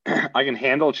really, I can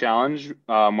handle challenge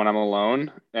when I'm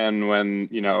alone and when,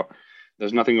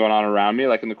 there's nothing going on around me.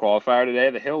 Like in the qualifier today,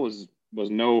 the hill was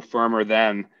no firmer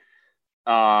then.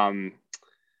 And,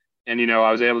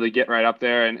 I was able to get right up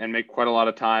there and make quite a lot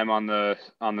of time on the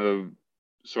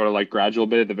sort of like gradual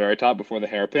bit at the very top before the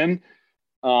hairpin.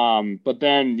 But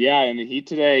then, yeah, in the heat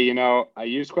today, I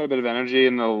used quite a bit of energy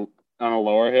on a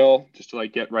lower hill just to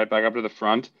like get right back up to the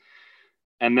front.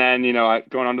 And then,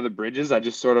 going onto the bridges, I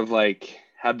just sort of like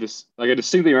had this, like, I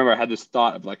distinctly remember I had this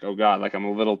thought of like, oh God, like I'm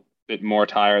a little bit more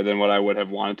tired than what I would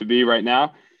have wanted to be right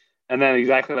now. And then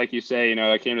exactly like you say,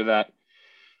 I came to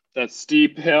that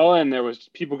steep hill and there was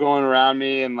people going around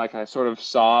me, and like I sort of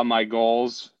saw my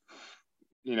goals,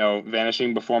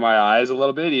 vanishing before my eyes a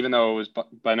little bit, even though it was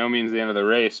by no means the end of the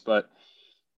race. But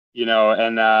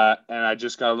and I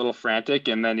just got a little frantic,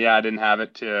 and then yeah, I didn't have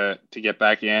it to get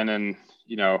back in and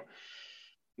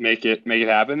make it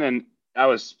happen. And I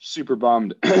was super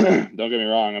bummed. Don't get me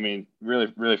wrong. I mean,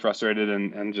 really, really frustrated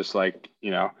and just like,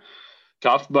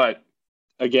 tough. But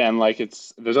again, like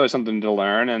there's always something to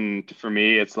learn. And for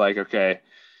me, it's like, okay,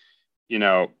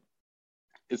 I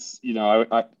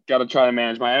got to try to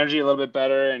manage my energy a little bit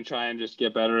better and try and just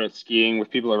get better at skiing with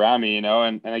people around me,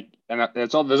 and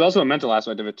it's all, there's also a mental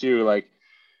aspect of it too. Like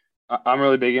I'm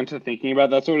really big into thinking about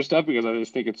that sort of stuff because I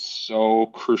just think it's so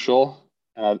crucial,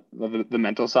 the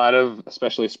mental side of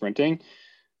especially sprinting.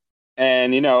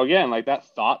 And, again, like that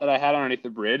thought that I had underneath the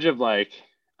bridge of like,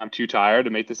 I'm too tired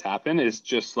to make this happen is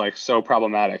just like so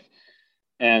problematic.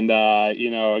 And,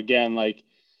 again, like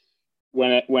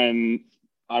when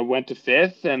I went to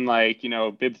fifth and like,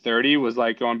 bib 30 was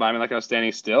like going by me like I was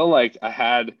standing still, like I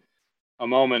had a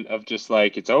moment of just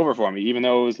like, it's over for me, even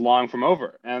though it was long from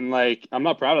over. And like, I'm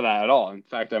not proud of that at all. In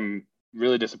fact, I'm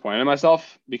really disappointed in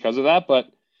myself because of that. But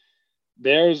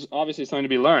there's obviously something to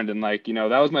be learned. And like,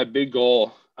 that was my big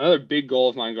goal. Another big goal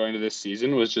of mine going to this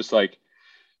season was just like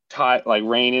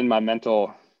rein in my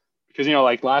mental, because,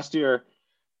 like last year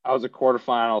I was a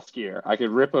quarterfinal skier. I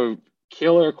could rip a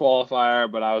killer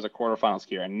qualifier, but I was a quarterfinal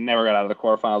skier. I never got out of the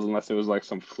quarterfinals unless it was like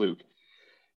some fluke.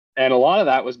 And a lot of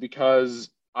that was because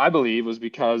I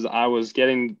was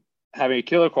having a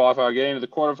killer qualifier, getting to the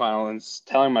quarterfinal and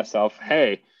telling myself,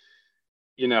 hey,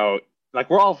 like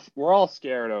we're all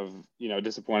scared of,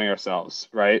 disappointing ourselves,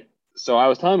 right? So I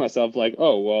was telling myself like,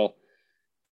 oh, well,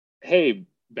 hey,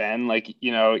 Ben, like,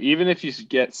 even if you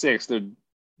get sixth or,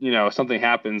 something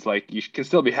happens, like you can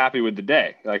still be happy with the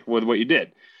day, like with what you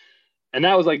did. And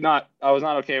that was like I was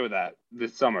not okay with that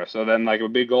this summer. So then like a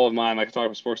big goal of mine, like I talked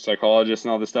with sports psychologists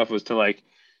and all this stuff, was to like,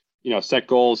 set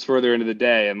goals further into the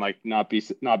day and like not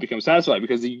become satisfied,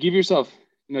 because you give yourself,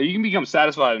 you can become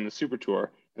satisfied in the super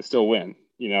tour and still win,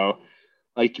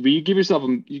 like, but you give yourself a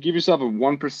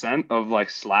 1% of like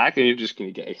slack and you're just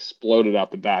going to get exploded out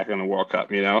the back on the World Cup,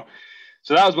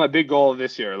 So that was my big goal of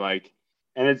this year. Like,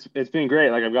 and it's been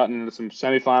great. Like I've gotten into some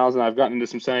semifinals and I've gotten into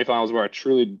some semifinals where I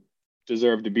truly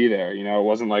deserved to be there. It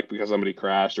wasn't like because somebody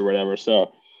crashed or whatever.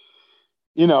 So,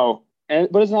 but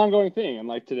it's an ongoing thing. And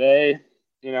like today,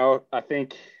 I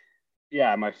think,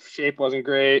 yeah, my shape wasn't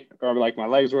great, or like my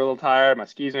legs were a little tired. My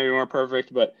skis maybe weren't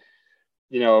perfect, but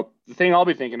the thing I'll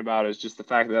be thinking about is just the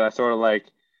fact that I sort of like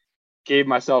gave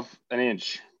myself an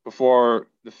inch before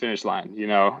the finish line,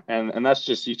 and that's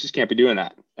just, you just can't be doing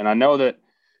that. And I know that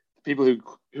people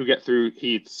who get through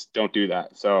heats don't do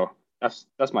that. So that's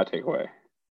my takeaway.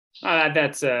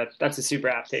 That's a super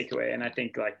apt takeaway. And I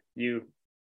think like you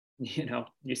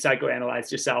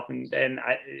psychoanalyzed yourself, and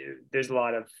there's a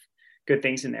lot of good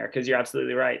things in there, because you're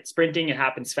absolutely right. Sprinting, it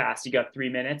happens fast. You got 3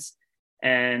 minutes,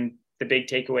 and the big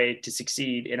takeaway to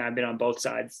succeed, and I've been on both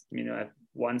sides, I've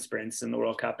won sprints in the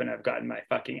World Cup and I've gotten my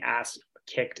fucking ass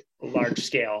kicked large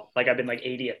scale. Like I've been like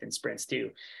 80th in sprints too.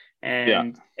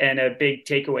 And a big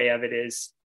takeaway of it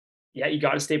is, yeah, you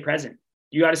got to stay present.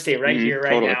 You got to stay right here,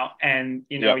 right now. And,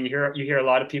 you hear a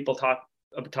lot of people talk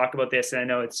talk about this, and I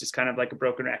know it's just kind of like a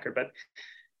broken record, but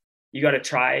you got to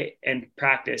try and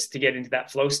practice to get into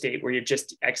that flow state where you're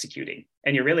just executing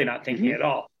and you're really not thinking at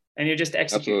all. And you're just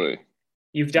executing. Absolutely.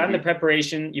 You've done the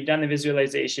preparation, you've done the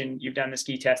visualization, you've done the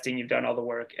ski testing, you've done all the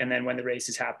work. And then when the race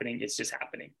is happening, it's just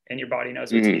happening and your body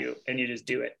knows what to do and you just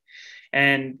do it.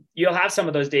 And you'll have some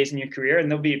of those days in your career and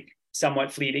they'll be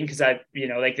somewhat fleeting because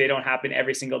they don't happen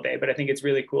every single day, but I think it's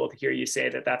really cool to hear you say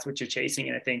that that's what you're chasing.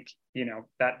 And I think,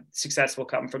 that success will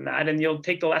come from that and you'll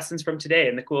take the lessons from today.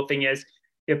 And the cool thing is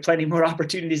you have plenty more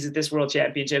opportunities at this World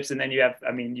Championships. And then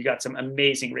you got some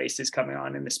amazing races coming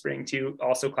on in the spring too,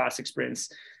 also classic sprints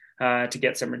to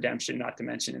get some redemption, not to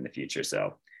mention in the future.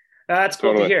 So that's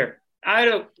cool to hear.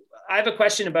 I have a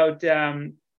question about,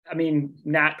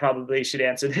 Nat probably should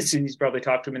answer this and he's probably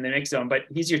talked to him in the mix zone, but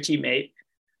he's your teammate.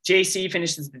 JC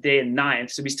finishes the day in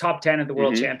 9th. So he's top 10 at the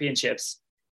World Championships.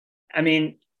 I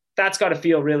mean, that's got to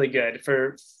feel really good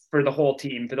for the whole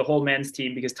team, for the whole men's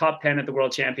team, because top 10 at the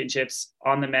World Championships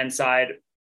on the men's side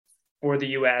for the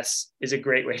US is a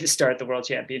great way to start the World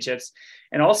Championships.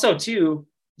 And also too,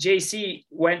 JC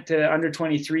went to under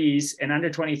 23s, and under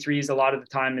 23s a lot of the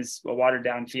time is a watered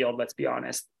down field, let's be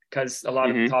honest, because a lot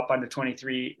of the top under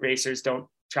 23 racers don't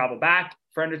travel back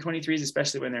for under 23s,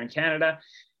 especially when they're in Canada.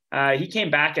 He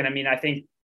came back, and I think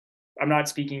I'm not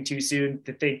speaking too soon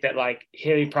to think that like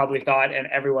he probably thought, and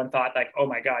everyone thought like, oh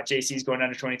my God, JC's going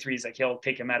under 23s, like he'll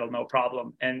take a medal, no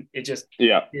problem. And it just,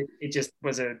 it just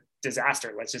was a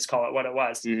disaster. Let's just call it what it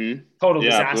was. Total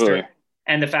disaster. Absolutely.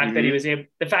 And the fact that he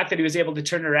was able to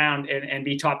turn around and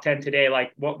be top 10 today,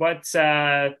 like what's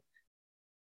even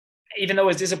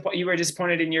though you were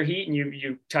disappointed in your heat and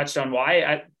you touched on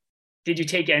why, did you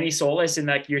take any solace in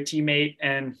like your teammate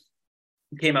and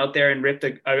came out there and ripped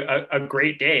a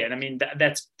great day? And I mean,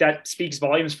 that speaks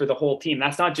volumes for the whole team.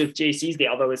 That's not just JC's day,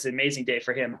 although it's an amazing day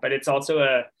for him, but it's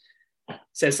also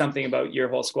says something about your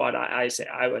whole squad. I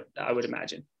would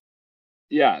imagine.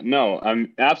 Yeah, no,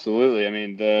 absolutely. I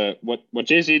mean, what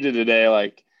JC did today,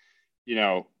 like,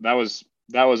 that was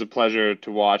a pleasure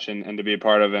to watch and to be a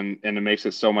part of, and it makes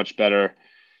it so much better.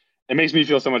 It makes me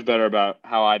feel so much better about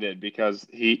how I did, because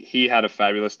he had a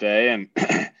fabulous day, and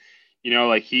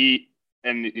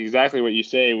and exactly what you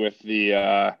say with the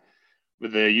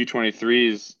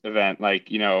U23s event,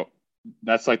 like,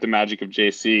 that's like the magic of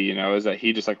JC, is that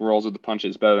he just like rolls with the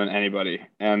punches better than anybody.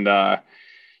 And,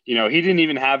 he didn't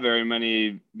even have very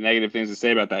many negative things to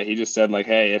say about that. He just said like,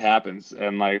 hey, it happens.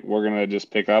 And like, we're going to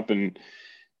just pick up and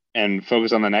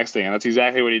focus on the next thing. And that's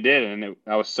exactly what he did. And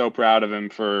I was so proud of him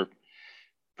for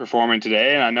performing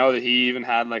today. And I know that he even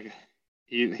had like,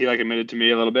 he like admitted to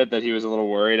me a little bit that he was a little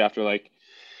worried after like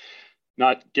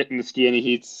not getting to ski any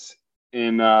heats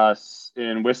in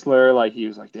Whistler. Like he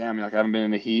was like, damn, like I haven't been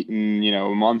in the heat in, a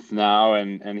month now.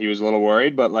 And he was a little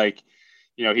worried, but like,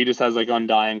 he just has like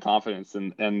undying confidence,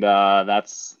 and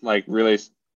that's like really,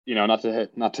 not to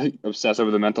obsess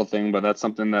over the mental thing, but that's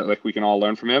something that like we can all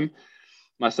learn from him,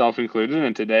 myself included.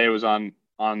 And today it was on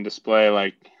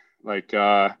display,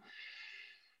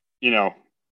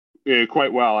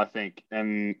 quite well, I think,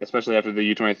 and especially after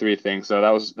the U23 thing. So that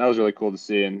was really cool to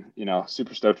see, and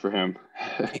super stoked for him.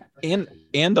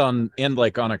 and on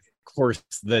a course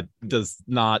that does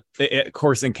not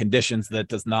course and conditions that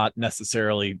does not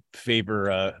necessarily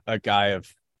favor a guy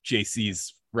of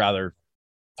JC's rather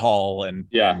tall and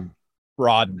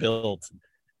broad build.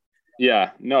 Yeah,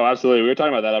 no, absolutely. We were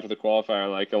talking about that after the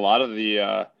qualifier. Like a lot of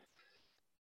the,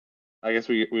 I guess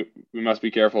we must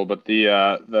be careful, but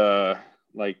the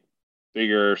like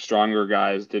bigger, stronger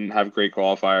guys didn't have great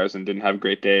qualifiers and didn't have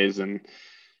great days, and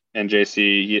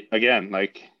JC again,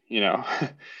 like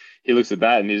he looks at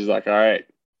that and he's like, all right,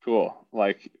 cool.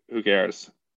 Like, who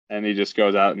cares? And he just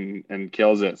goes out and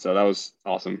kills it. So that was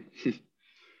awesome.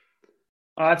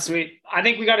 Oh, that's sweet. I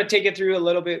think we got to take it through a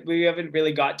little bit. We haven't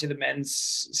really got to the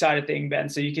men's side of thing, Ben.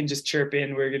 So you can just chirp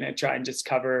in. We're going to try and just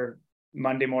cover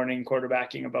Monday morning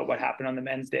quarterbacking about what happened on the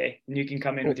men's day. And you can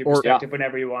come in with your perspective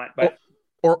whenever you want. But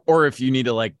or if you need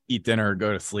to like eat dinner or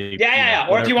go to sleep. Yeah.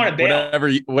 Or if you want to bail.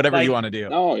 Whatever you want to do.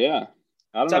 Oh, yeah.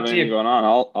 I don't have anything going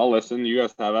on. I'll listen. You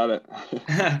guys have at it.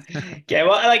 Okay.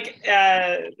 Well,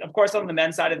 of course, on the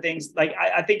men's side of things,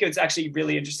 I think it's actually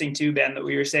really interesting too, Ben, that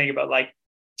we were saying about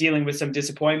dealing with some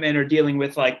disappointment or dealing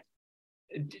with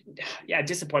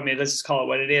disappointment. Let's just call it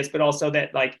what it is. But also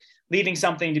that leaving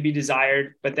something to be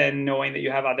desired, but then knowing that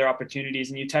you have other opportunities.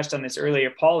 And you touched on this earlier.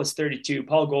 Paul is 32.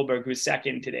 Paul Goldberg, who's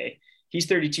second today, he's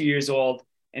 32 years old.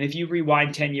 And if you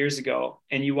rewind 10 years ago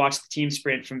and you watch the team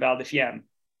sprint from Val di Fiemme,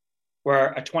 where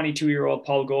a 22-year-old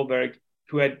Paul Goldberg,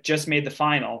 who had just made the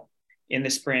final in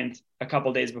the sprint a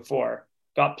couple days before,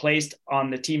 got placed on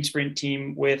the team sprint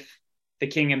team with the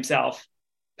king himself,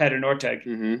 Petter Northug,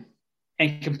 Mm-hmm.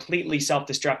 and completely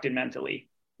self-destructed mentally,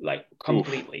 like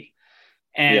completely. Oof.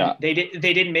 And Yeah. they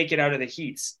didn't make it out of the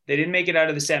heats. They didn't make it out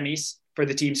of the semis for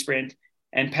the team sprint.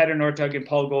 And Petter Northug and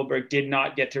Paul Goldberg did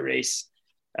not get to race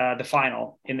the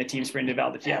final in the team sprint of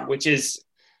Val d'Fiemme, which is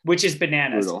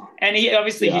bananas. Brutal. And he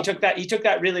obviously he took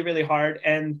that really, really hard.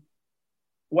 And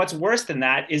what's worse than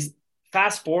that is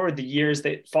fast forward the years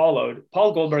that followed.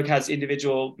 Paul Goldberg has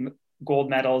individual gold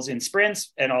medals in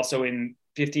sprints and also in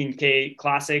 15K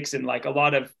classics and like a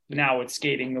lot of now with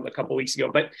skating a couple of weeks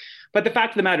ago. But the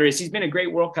fact of the matter is he's been a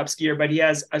great World Cup skier, but he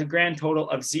has a grand total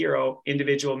of 0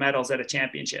 individual medals at a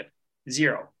championship.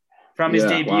 0 from his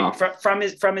debut. Wow. From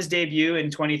his debut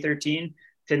in 2013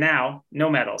 to now, no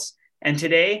medals. And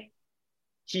today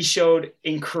he showed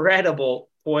incredible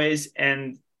poise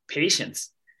and patience.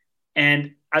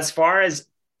 And as far as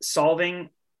solving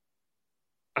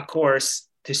a course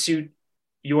to suit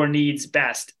your needs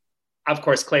best, of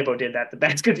course, Klæbo did that the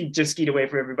best because he just skied away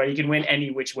from everybody. He can win any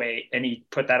which way, and he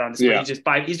put that on display. Yeah.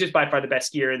 He's just by far the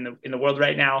best skier in the world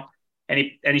right now, and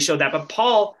he showed that. But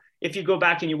Paul, if you go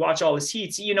back and you watch all his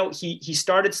heats, you know he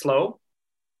started slow,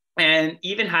 and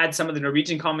even had some of the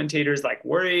Norwegian commentators like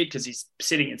worried because he's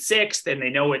sitting in 6th, and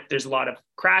they know there's a lot of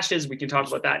crashes. We can talk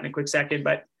about that in a quick second,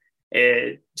 but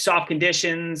soft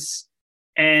conditions,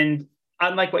 and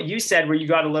unlike what you said, where you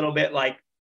got a little bit like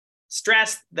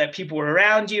stressed that people were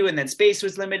around you and then space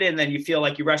was limited and then you feel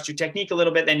like you rushed your technique a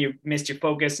little bit, then you missed your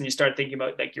focus and you start thinking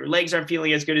about like your legs aren't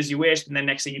feeling as good as you wished. And then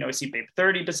next thing you know, you see babe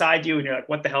 30 beside you and you're like,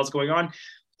 what the hell's going on?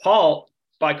 Paul,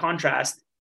 by contrast,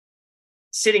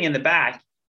 sitting in the back,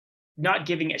 not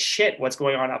giving a shit what's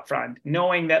going on up front,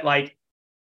 knowing that like,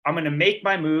 I'm going to make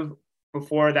my move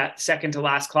before that second to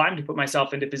last climb to put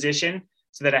myself into position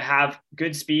so that I have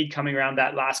good speed coming around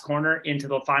that last corner into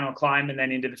the final climb and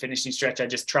then into the finishing stretch. I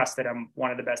just trust that I'm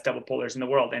one of the best double pullers in the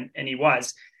world. And he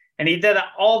was. And he did that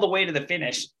all the way to the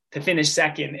finish, to finish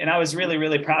second. And I was really,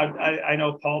 really proud. I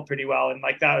know Paul pretty well. And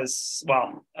like that was,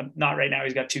 well, not right now.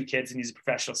 He's got 2 kids and he's a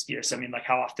professional skier. So I mean, like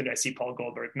how often do I see Paul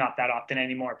Goldberg? Not that often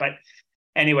anymore. But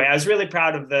anyway, I was really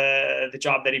proud of the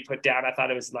job that he put down. I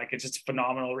thought it was like just a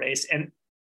phenomenal race. And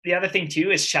the other thing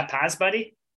too is Chapaz,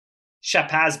 buddy.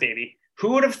 Chapaz, baby.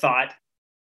 Who would have thought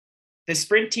the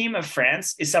sprint team of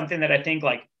France is something that I think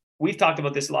like we've talked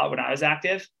about this a lot when I was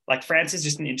active. Like France is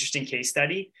just an interesting case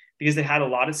study because they had a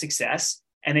lot of success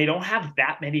and they don't have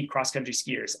that many cross-country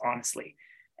skiers, honestly.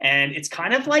 And it's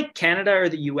kind of like Canada or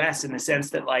the US in the sense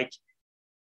that like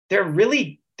they're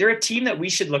a team that we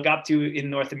should look up to in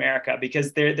North America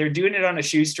because they're doing it on a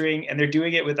shoestring and they're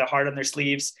doing it with a heart on their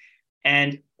sleeves.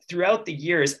 And throughout the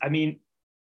years, I mean,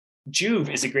 Juve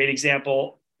is a great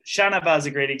example. Shanava is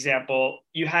a great example.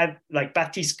 You had like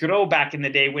Baptiste Gros back in the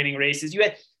day winning races. You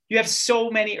have so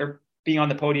many, or being on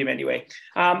the podium anyway.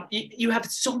 You have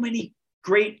so many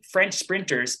great French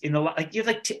sprinters in you have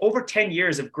like over 10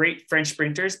 years of great French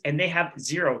sprinters, and they have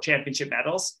 0 championship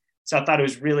medals. So I thought it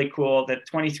was really cool that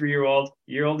 23-year-old,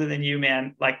 you're older than you,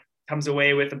 man, like comes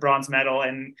away with a bronze medal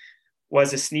and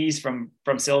was a sneeze from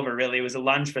silver. Really, it was a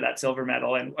lunge for that silver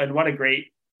medal, and what a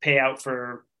great payout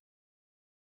for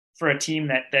a team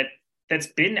that's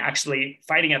been actually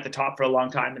fighting at the top for a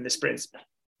long time in the sprints.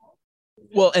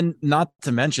 Well, and not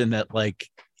to mention that, like,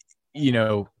 you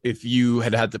know, if you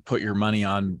had to put your money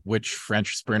on which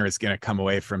French sprinter is going to come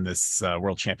away from this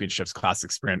World Championships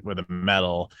Classic Sprint with a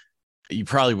medal, you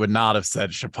probably would not have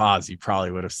said Chapaz. You probably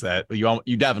would have said,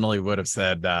 you definitely would have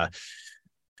said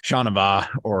Shanava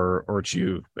or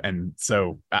Juve. And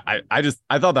so I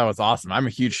thought that was awesome. I'm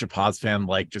a huge Chapaz fan.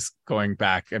 Like, just going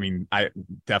back, I mean, I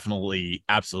absolutely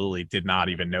did not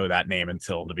even know that name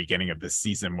until the beginning of this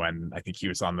season, when I think he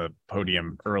was on the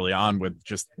podium early on with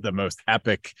just the most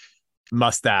epic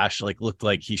mustache, like looked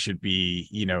like he should be,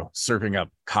 you know, serving up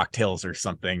cocktails or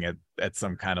something at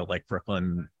some kind of like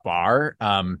Brooklyn bar.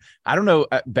 I don't know,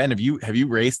 Ben, have you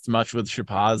raced much with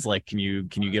Chapaz? Like, can you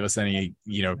give us any,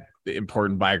 you know,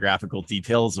 important biographical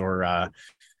details, or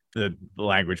the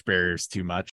language barrier is too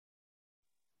much?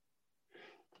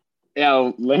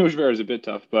 Yeah, language barrier is a bit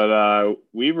tough, but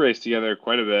we raced together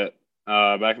quite a bit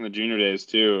back in the junior days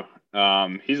too.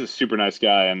 He's a super nice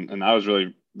guy, and I was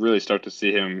really stoked to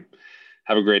see him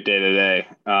have a great day today.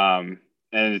 And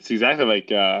it's exactly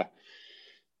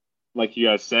like you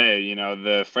guys say, you know,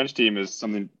 the French team is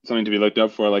something to be looked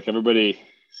up for. Like, everybody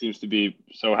seems to be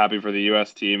so happy for the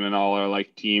US team and all our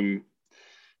like team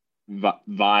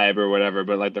vibe or whatever,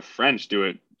 but like the French do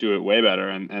it way better.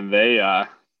 And they, I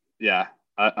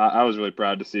was really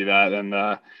proud to see that.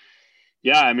 And,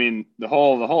 yeah, I mean, the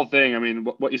whole thing, I mean,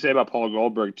 what you say about Paul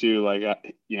Goldberg too, like,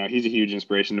 you know, he's a huge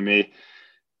inspiration to me.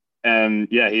 And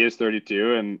yeah, he is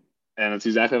 32, and it's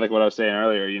exactly like what I was saying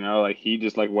earlier, like he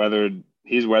just like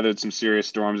he's weathered some serious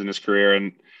storms in his career,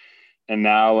 and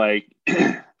now like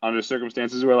under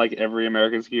circumstances where like every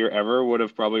American skier ever would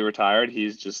have probably retired,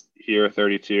 he's just here at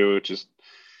 32, just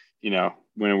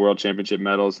winning world championship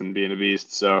medals and being a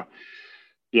beast. So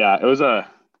yeah, it was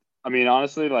I mean,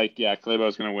 honestly, like, yeah,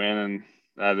 Klæbo's going to win, and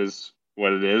that is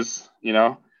what it is,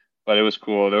 but it was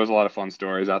cool. There was a lot of fun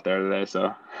stories out there today.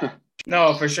 So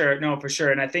No, for sure. No, for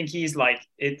sure. And I think he's like,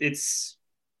 it's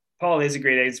Paul is a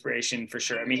great inspiration for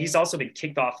sure. I mean, he's also been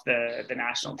kicked off the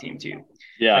national team too.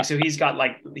 yeah. Like, so he's got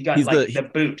the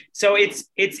boot. So it's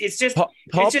just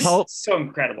so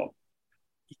incredible.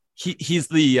 He's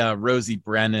the Rosie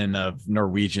Brennan of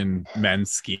Norwegian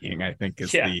men's skiing, I think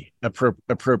is the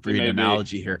appropriate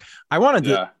analogy here. I wanted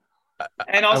to,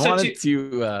 and also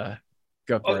to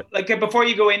go for it. Like, before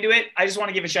you go into it, I just want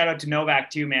to give a shout out to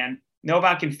Novak too, man.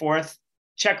 Novak in fourth,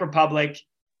 Czech Republic,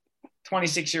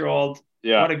 26-year-old.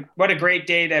 Yeah. What a great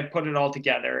day to put it all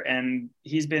together. And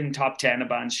he's been top 10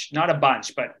 not a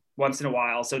bunch, but once in a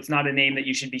while. So it's not a name that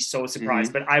you should be so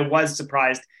surprised, but I was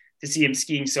surprised to see him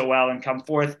skiing so well and come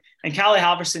fourth. And Kalle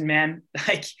Halvorsen, man,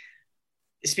 like,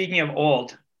 speaking of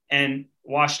old and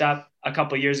washed up a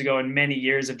couple of years ago and many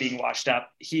years of being washed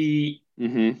up, he's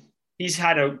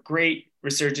had a great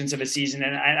resurgence of a season.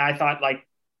 And I thought, like,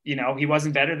 he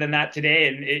wasn't better than that today.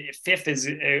 And fifth is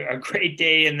a great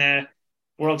day in the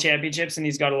World Championships, and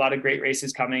he's got a lot of great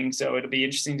races coming. So it'll be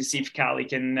interesting to see if Kalle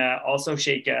can also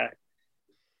shake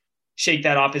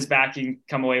that off his back and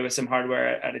come away with some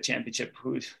hardware at a championship.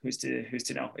 Who's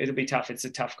to know? It'll be tough. It's a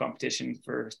tough competition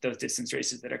for those distance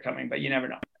races that are coming, but you never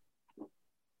know.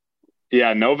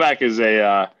 Yeah, Novak is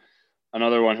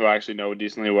another one who I actually know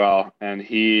decently well, and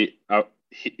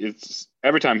it's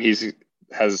every time he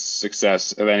has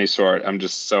success of any sort, I'm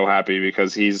just so happy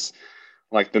because he's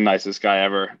like the nicest guy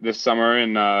ever. This summer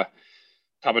in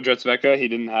Tapadretsveka, he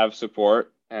didn't have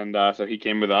support, and so he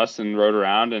came with us and rode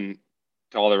around and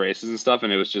to all the races and stuff,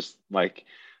 and it was just like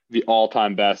the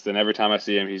all-time best. And every time I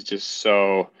see him, he's just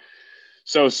so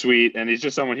sweet, and he's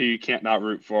just someone who you can't not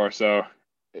root for. So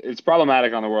it's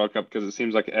problematic on the World Cup because it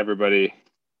seems like everybody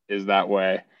is that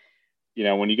way.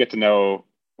 When you get to know,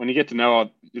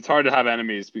 it's hard to have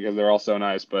enemies because they're all so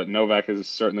nice, but Novak is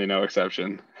certainly no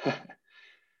exception.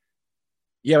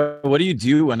 Yeah, what do you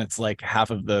do when it's like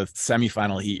half of the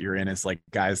semifinal heat you're in is like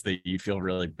guys that you feel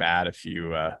really bad if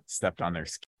you stepped on their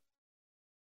ski?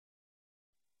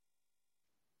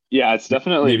 Yeah, it's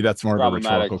definitely maybe that's more of a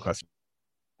rhetorical question.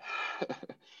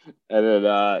 And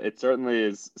it certainly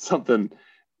is something.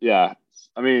 Yeah,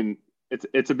 I mean,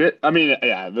 it's a bit. I mean,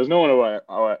 yeah, there's no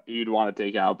one you'd want to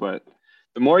take out, but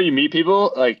the more you meet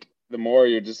people, like the more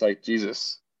you're just like,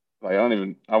 Jesus, like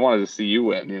I wanted to see you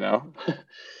win,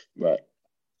 but.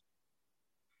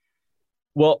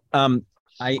 Well,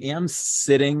 I am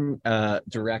sitting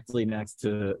directly next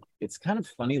to. It's kind of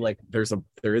funny. Like there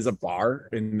is a bar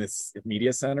in this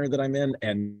media center that I'm in,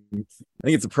 and I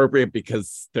think it's appropriate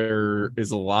because there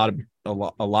is a lot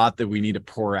that we need to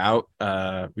pour out.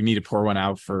 We need to pour one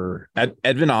out for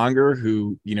Edvin Anger,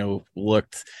 who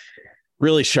looked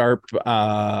really sharp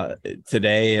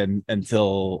today, and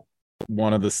until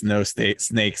one of the snow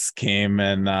snakes came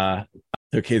and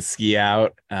took his ski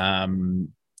out.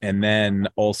 And then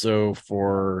also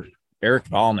for Erik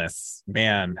Valnes,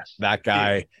 man, that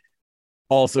guy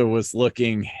also was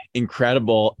looking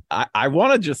incredible. I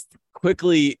want to just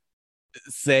quickly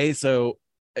say, so,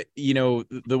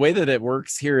 the way that it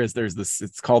works here is there's this,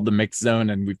 it's called the mix zone,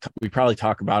 and we probably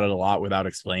talk about it a lot without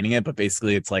explaining it, but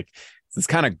basically it's like this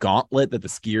kind of gauntlet that the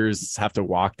skiers have to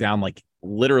walk down. Like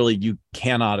literally you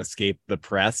cannot escape the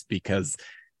press because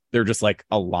they're just like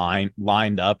a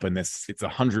lined up, and it's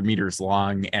 100 meters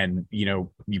long, and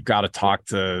you've got to talk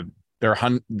to there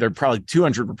are probably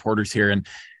 200 reporters here, and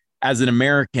as an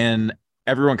American,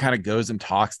 everyone kind of goes and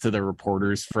talks to the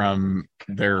reporters from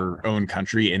their own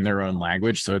country in their own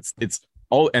language. So it's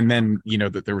all, and then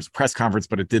that there was a press conference,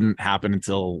 but it didn't happen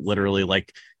until literally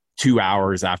like 2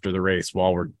 hours after the race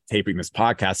while we're taping this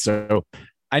podcast. So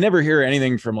I never hear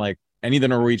anything from like any of the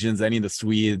Norwegians, any of the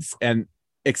Swedes, and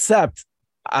except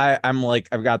I'm like,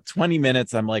 I've got 20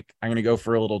 minutes. I'm like, I'm going to go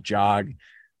for a little jog.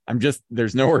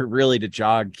 There's nowhere really to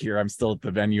jog here. I'm still at the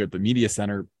venue at the media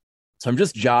center. So I'm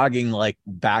just jogging like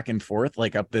back and forth,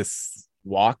 like up this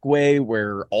walkway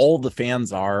where all the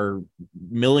fans are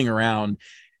milling around.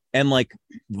 And like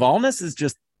Valnes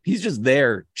he's just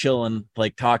there chilling,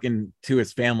 like talking to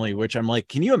his family, which I'm like,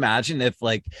 can you imagine if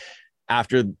like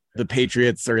after the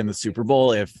Patriots are in the Super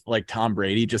Bowl, if like Tom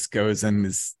Brady just goes and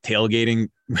is tailgating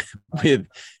with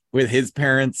with his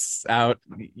parents out,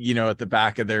 at the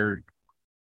back of their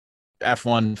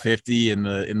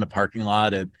F-150 in the parking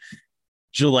lot at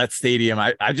Gillette Stadium.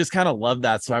 I just kind of love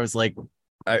that. So I was like,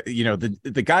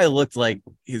 the guy looked like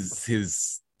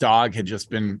his dog had just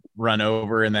been run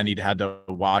over, and then he'd had to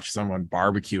watch someone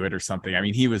barbecue it or something. I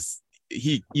mean, you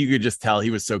could just tell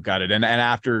he was so gutted. And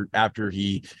after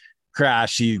he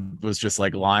crashed, he was just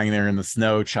like lying there in the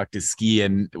snow, chucked his ski,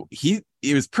 and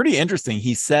it was pretty interesting.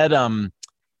 He said,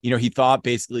 he thought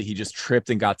basically he just tripped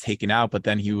and got taken out, but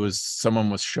then someone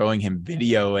was showing him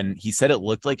video, and he said it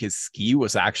looked like his ski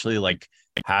was actually like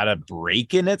had a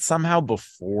break in it somehow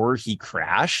before he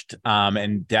crashed.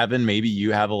 And Devon, maybe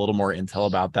you have a little more intel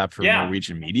about that from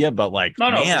Norwegian media, but like,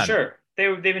 no, for sure.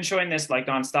 They've been showing this like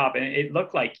nonstop, and it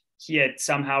looked like he had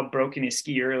somehow broken his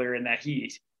ski earlier in that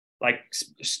heat, like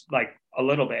a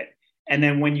little bit. And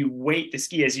then when you weight the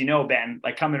ski, as you know, Ben,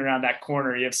 like coming around that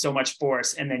corner, you have so much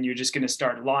force, and then you're just going to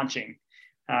start launching,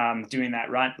 doing that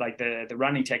run, like the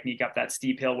running technique up that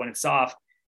steep hill when it's soft,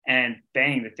 and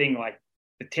bang, the thing, like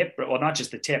the tip, well, not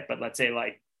just the tip, but let's say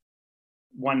like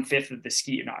 1/5 of the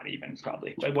ski, not even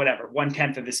probably, but whatever,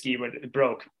 1/10 of the ski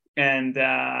broke. And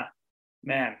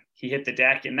man, he hit the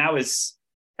deck, and that was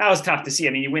tough to see.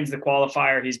 I mean, he wins the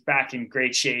qualifier. He's back in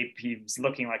great shape. He's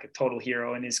looking like a total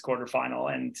hero in his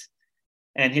quarterfinal,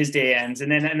 and his day ends.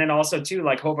 And then also too,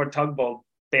 like Håvard Tugbold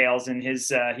bails in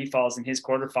his, he falls in his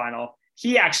quarterfinal.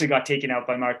 He actually got taken out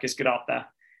by Marcus Gadotta,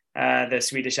 the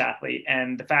Swedish athlete.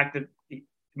 And the fact that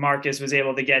Marcus was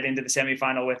able to get into the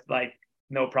semifinal with like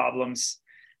no problems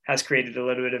has created a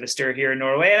little bit of a stir here in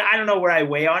Norway. And I don't know where I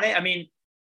weigh on it. I mean,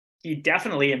 he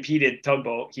definitely impeded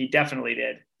Tugbold. He definitely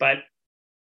did. But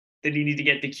did he need to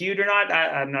get DQ'd or not?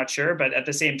 I'm not sure. But at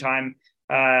the same time,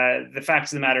 the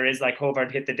facts of the matter is like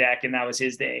Håvard hit the deck, and that was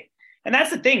his day. And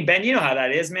that's the thing, Ben, you know how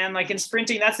that is, man. Like in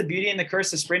sprinting, that's the beauty and the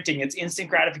curse of sprinting. It's instant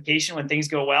gratification when things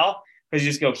go well, because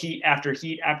you just go heat after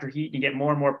heat after heat, and you get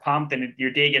more and more pumped, and your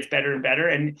day gets better and better.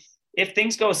 And if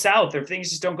things go south, or if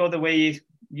things just don't go the way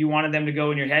you wanted them to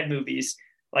go in your head movies,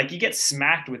 like you get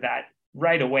smacked with that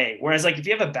right away. Whereas like if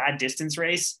you have a bad distance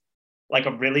race, like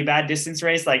a really bad distance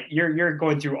race, like you're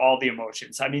going through all the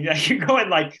emotions. I mean, like you're going,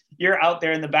 like you're out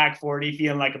there in the back 40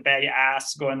 feeling like a bag of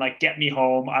ass, going like, get me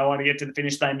home, I want to get to the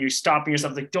finish line. You're stopping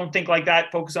yourself, like, don't think like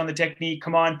that, focus on the technique,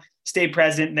 come on, stay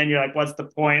present. And then you're like, what's the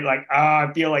point? Like,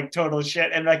 I feel like total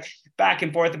shit. And like back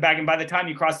and forth and back, and by the time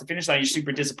you cross the finish line, you're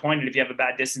super disappointed if you have a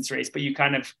bad distance race, but you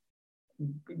kind of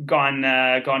gone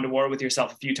to war with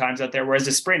yourself a few times out there. Whereas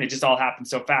a sprint, it just all happens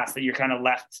so fast that you're kind of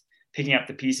left picking up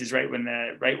the pieces right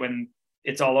when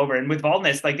it's all over. And with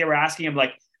Valnes, like they were asking him,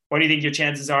 like, what do you think your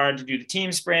chances are to do the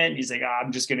team sprint? And he's like,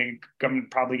 I'm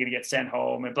probably going to get sent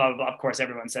home, and blah, blah, blah. Of course,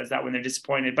 everyone says that when they're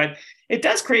disappointed, but it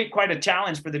does create quite a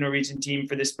challenge for the Norwegian team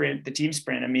for the team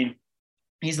sprint. I mean,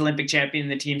 he's Olympic champion in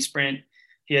the team sprint.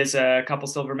 He has a couple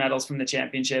silver medals from the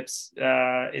championships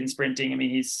in sprinting. I mean,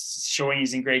 he's showing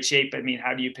he's in great shape. I mean,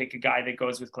 how do you pick a guy that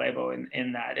goes with Klæbo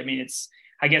in that? I mean,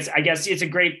 I guess it's a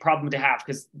great problem to have,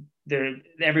 because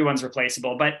everyone's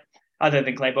replaceable, but other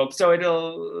than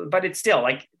Klæbo. But it's still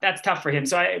like, that's tough for him.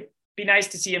 So it'd be nice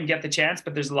to see him get the chance,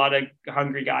 but there's a lot of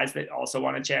hungry guys that also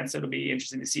want a chance. So it'll be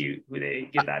interesting to see who they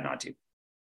give that nod to.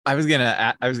 I was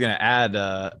gonna add,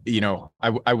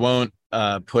 I won't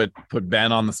put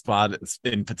Ben on the spot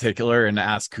in particular and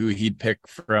ask who he'd pick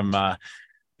from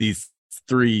these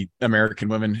three American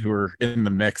women who are in the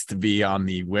mix to be on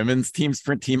the women's team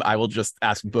sprint team. I will just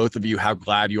ask both of you how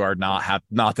glad you are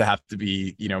not to have to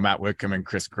be, Matt Whitcomb and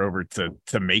Chris Grover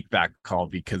to make that call,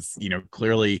 because,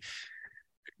 clearly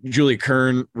Julie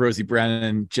Kern, Rosie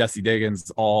Brennan, Jessie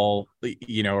Diggins, all,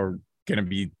 are going to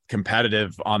be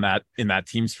competitive in that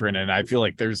team sprint. And I feel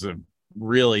like there's a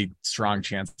really strong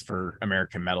chance for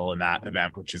American medal in that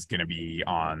event, which is going to be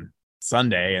on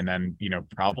Sunday. And then,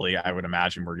 probably I would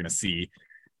imagine we're going to see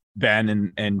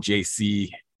Ben and JC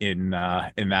in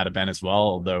that event as well.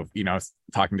 Although, I was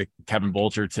talking to Kevin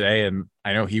Bolger today, and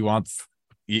I know he's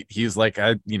like,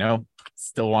 I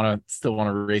still want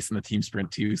to race in the team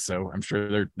sprint too. So I'm sure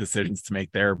there are decisions to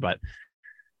make there, but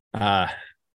I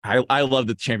love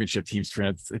the championship team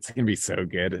sprint. It's going to be so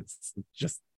good. It's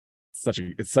just such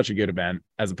a good event,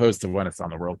 as opposed to when it's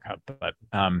on the World Cup. But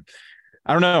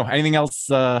I don't know. Anything else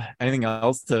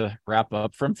to wrap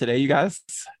up from today, you guys?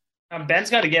 Ben's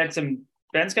got to get some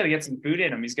food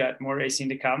in him. He's got more racing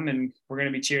to come, and we're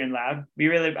going to be cheering loud.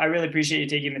 I really appreciate you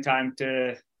taking the time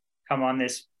to come on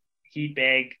this heat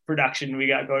bag production we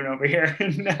got going over here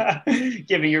and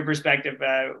giving your perspective.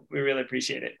 We really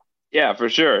appreciate it. Yeah, for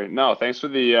sure. No, thanks for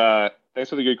the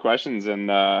good questions,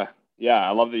 and I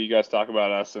love that you guys talk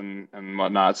about us and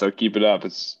whatnot. So keep it up.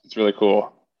 It's really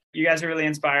cool. you guys are really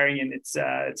inspiring, and it's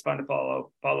fun to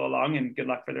follow along. And good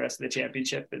luck for the rest of the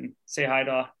championship. And say hi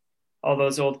to all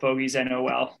those old fogies I know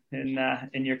well in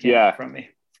your camp from me.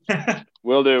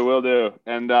 Will do.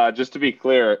 And just to be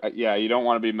clear, you don't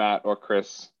want to be Matt or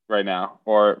Chris right now,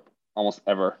 or almost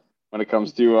ever when it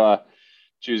comes to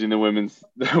choosing the women's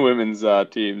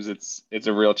teams. It's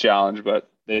a real challenge, but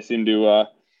they seem to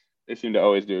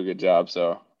always do a good job.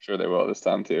 So I'm sure they will this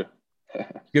time too.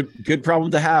 Good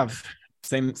problem to have.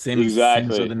 Same exactly.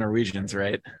 Same as the Norwegians,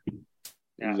 right?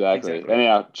 Yeah, exactly.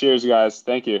 Anyhow, cheers, guys.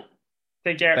 Thank you.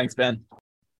 Take care. Thanks, Ben.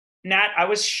 Nat, I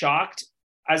was shocked.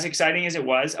 As exciting as it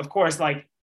was, of course, like,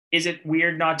 is it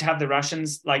weird not to have the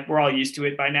Russians? Like, we're all used to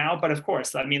it by now, but of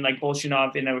course, I mean, like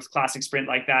Bolshunov in a classic sprint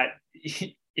like that,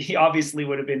 he obviously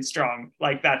would have been strong.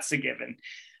 Like, that's a given.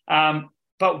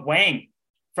 But Wang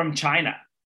from China,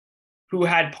 who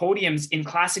had podiums in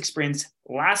classic sprints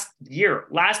last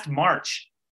March,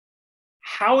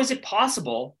 how is it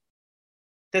possible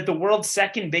that the world's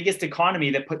second biggest economy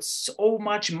that puts so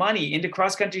much money into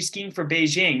cross-country skiing for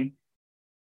Beijing,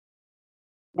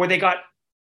 where they got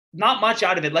not much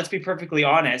out of it, let's be perfectly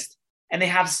honest, and they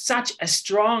have such a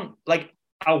strong, like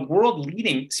a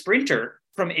world-leading sprinter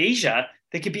from Asia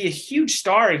that could be a huge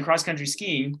star in cross-country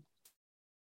skiing,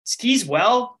 skis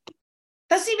well,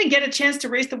 doesn't even get a chance to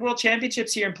race the world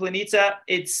championships here in Planica.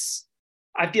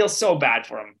 I feel so bad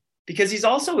for him because he's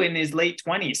also in his late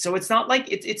 20s. So it's not like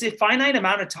it's a finite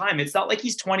amount of time. It's not like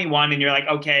he's 21 and you're like,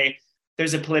 okay,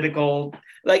 there's a political,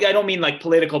 like, I don't mean like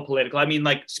political. I mean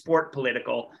like sport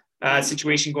political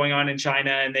situation going on in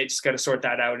China, and they just got to sort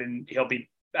that out and he'll be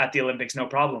at the Olympics, no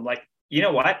problem. Like, you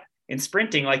know what? In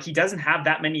sprinting, like, he doesn't have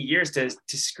that many years to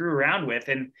screw around with.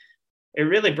 And it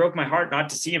really broke my heart not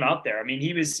to see him out there. I mean,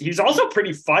 he was also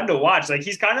pretty fun to watch. Like,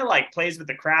 he's kind of like plays with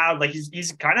the crowd. Like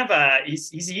he's kind of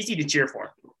he's easy to cheer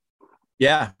for.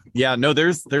 Yeah. No,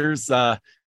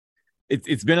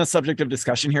 it's been a subject of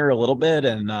discussion here a little bit,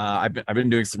 and I've been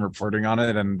doing some reporting on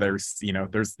it, and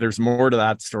there's more to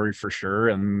that story for sure.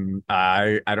 And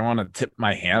I don't want to tip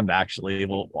my hand. Actually,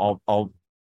 I'll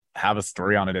have a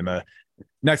story on it in the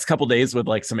next couple of days with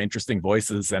like some interesting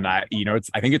voices. And I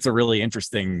think it's a really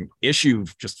interesting issue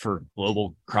just for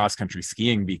global cross country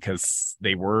skiing, because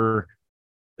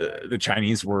the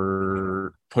Chinese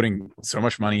were putting so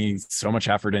much money, so much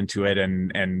effort into it,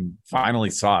 and finally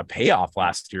saw a payoff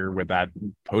last year with that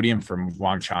podium from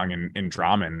Wang Chang in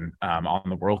Dramen on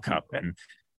the World Cup. And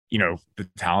the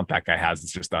talent that guy has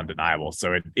is just undeniable.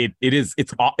 So it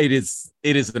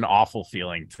is an awful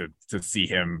feeling to see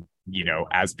him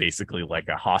as basically like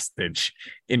a hostage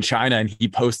in China. And he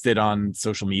posted on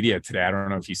social media today, I don't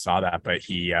know if you saw that, but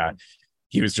he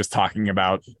was just talking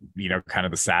about, kind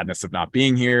of the sadness of not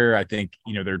being here. I think,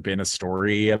 there'd been a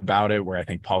story about it where I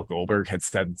think Paul Goldberg had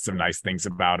said some nice things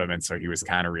about him. And so he was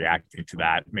kind of reacting to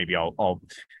that. Maybe I'll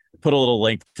put a little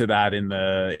link to that in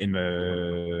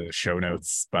the show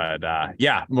notes. But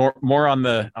more on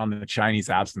the Chinese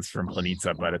absence from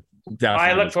Planica, but it definitely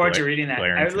I look forward to reading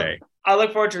that. I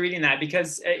look forward to reading that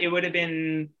because it would have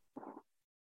been,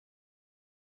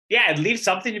 it leaves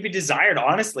something to be desired,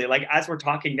 honestly. Like, as we're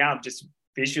talking now, just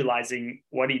visualizing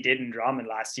what he did in Dramen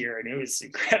last year, and it was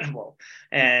incredible.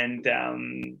 And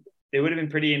it would have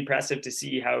been pretty impressive to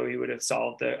see how he would have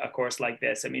solved a course like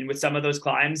this. I mean, with some of those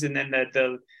climbs and then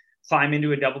the climb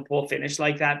into a double pole finish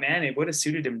like that, man, it would have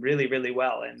suited him really, really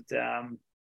well. And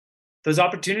those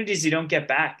opportunities you don't get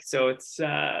back. So it's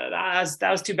that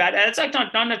was too bad. And it's like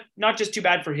not just too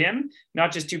bad for him,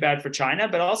 not just too bad for China,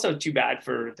 but also too bad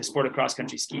for the sport of cross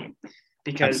country skiing,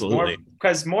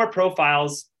 because more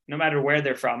profiles, no matter where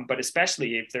they're from, but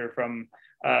especially if they're from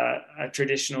a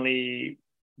traditionally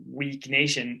weak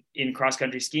nation in cross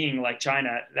country skiing like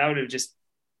China, that would have just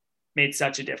made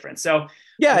such a difference. So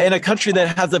in a country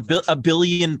that has a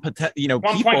billion people,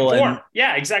 1.4,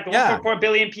 exactly, 1.4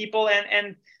 billion people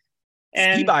and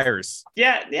ski buyers.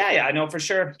 I know for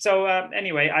sure. So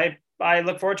anyway, I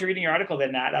look forward to reading your article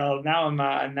then, Nat. Now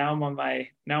I'm on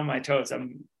my toes.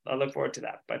 I look forward to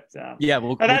that. But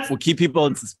we'll keep people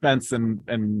in suspense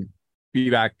and be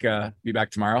back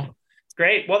tomorrow.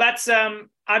 Great. Well, that's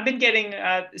I've been getting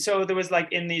so there was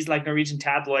like in these like Norwegian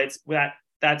tabloids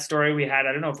that story we had.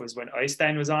 I don't know if it was when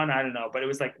Øystein was on. I don't know, but it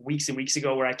was like weeks and weeks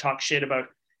ago where I talked shit about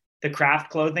the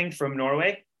craft clothing from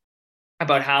Norway,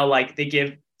 about how like they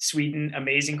give Sweden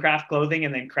amazing craft clothing,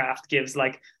 and then craft gives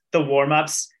like the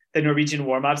warm-ups, the Norwegian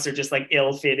warm-ups are just like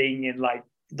ill-fitting and like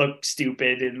look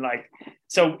stupid. And like,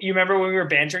 so you remember when we were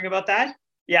bantering about that?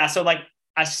 Yeah. So like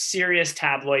a serious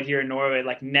tabloid here in Norway,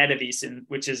 like Nettavisen,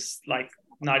 which is like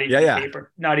not even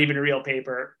paper, not even real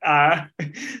paper,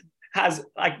 has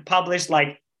like published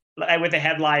like with a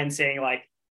headline saying like,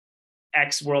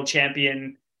 ex-world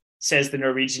champion says the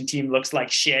Norwegian team looks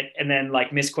like shit, and then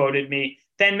like misquoted me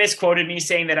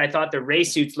saying that I thought the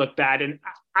race suits looked bad. And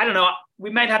I don't know, we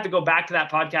might have to go back to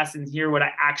that podcast and hear what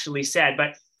I actually said,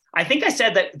 but I think I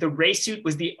said that the race suit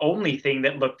was the only thing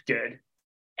that looked good.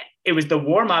 It was the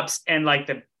warm-ups and like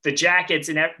the jackets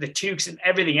and the toques and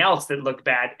everything else that looked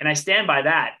bad. And I stand by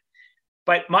that.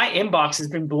 But my inbox has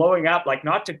been blowing up, like,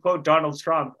 not to quote Donald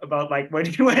Trump about like when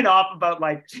he went off about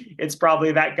like, it's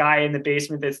probably that guy in the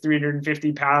basement that's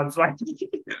 350 pounds, like,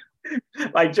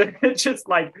 like just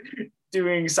like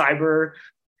doing cyber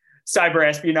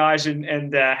espionage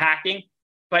and hacking.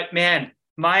 But man,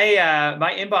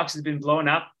 my inbox has been blown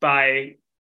up by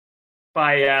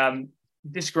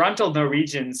disgruntled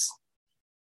Norwegians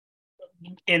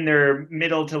in their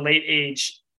middle to late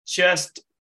age, just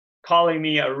calling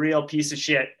me a real piece of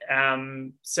shit.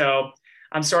 So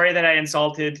I'm sorry that I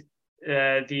insulted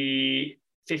the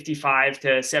 55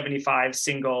 to 75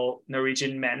 single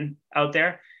Norwegian men out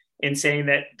there in saying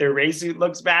that their race suit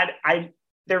looks bad.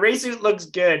 Their race suit looks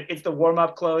good. It's the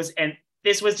warm-up clothes. And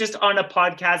this was just on a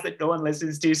podcast that no one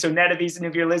listens to. So Netavisen,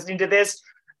 if you're listening to this,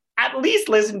 at least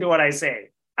listen to what I say.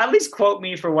 At least quote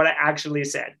me for what I actually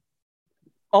said.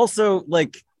 Also,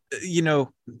 like, you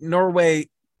know, Norway,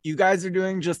 you guys are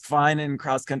doing just fine in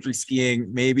cross-country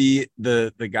skiing. Maybe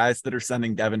the guys that are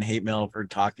sending Devon hate mail for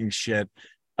talking shit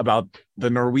about the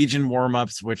Norwegian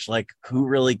warm-ups, which, like, who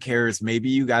really cares? Maybe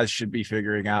you guys should be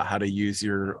figuring out how to use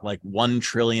your like $1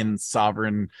 trillion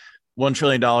sovereign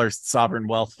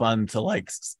wealth fund to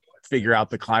like figure out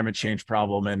the climate change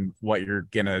problem and what you're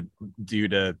gonna do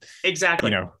to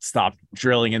exactly, you know, stop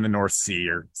drilling in the North Sea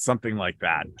or something like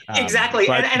that. Exactly.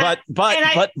 But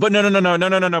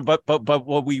no. But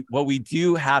what we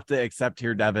do have to accept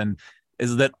here, Devon,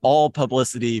 is that all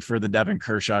publicity for the Devon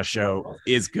Kershaw show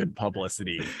is good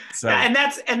publicity. So and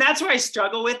that's what I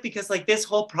struggle with, because like this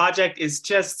whole project is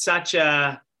just such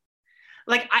a,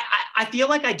 like, I feel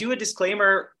like I do a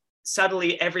disclaimer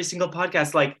subtly every single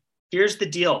podcast. Like, here's the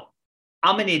deal.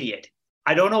 I'm an idiot.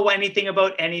 I don't know anything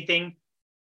about anything.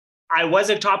 I was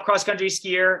a top cross-country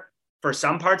skier for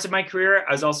some parts of my career.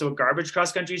 I was also a garbage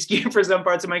cross-country skier for some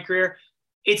parts of my career.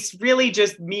 It's really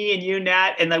just me and you,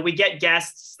 Nat, and like we get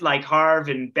guests like Harv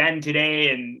and Ben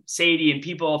today and Sadie and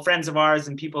people, friends of ours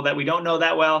and people that we don't know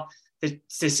that well to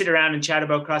sit around and chat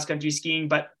about cross-country skiing.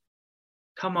 But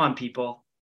come on, people.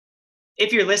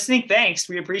 If you're listening, thanks.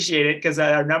 We appreciate it, because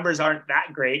our numbers aren't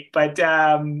that great. But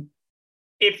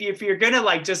if you're going to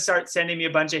like just start sending me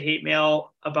a bunch of hate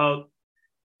mail about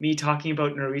me talking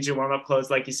about Norwegian warm-up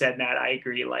clothes, like you said, Nat, I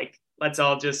agree. Like, let's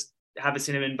all just have a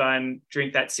cinnamon bun,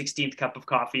 drink that 16th cup of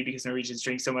coffee, because Norwegians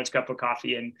drink so much cup of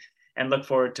coffee, and look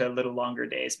forward to a little longer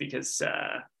days, because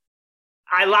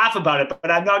I laugh about it, but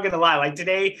I'm not going to lie. Like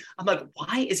today, I'm like,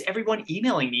 why is everyone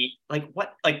emailing me? Like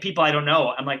what, like people I don't know.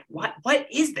 I'm like, what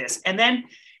is this? And then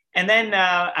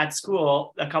at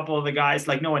school, a couple of the guys,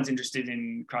 like no one's interested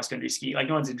in cross-country ski. Like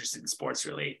no one's interested in sports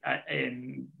really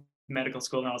in medical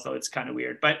school. And also it's kind of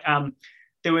weird, but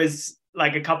there was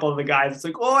like a couple of the guys, it's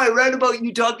like, oh, I read about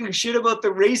you talking shit about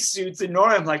the race suits in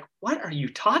Norway. I'm like, what are you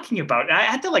talking about? And I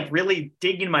had to like really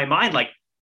dig in my mind. Like,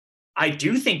 I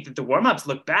do think that the warm-ups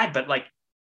look bad, but like,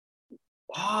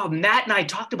 oh, Matt and I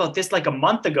talked about this like a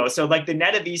month ago. So like the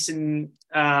Netavisen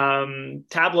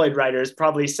tabloid writers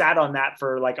probably sat on that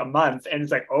for like a month. And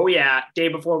it's like, oh yeah, day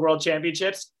before World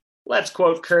Championships, let's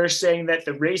quote Kirsch saying that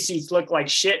the race seats look like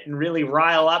shit and really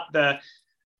rile up the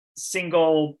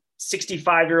single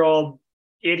 65-year-old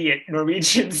idiot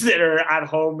Norwegians that are at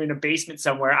home in a basement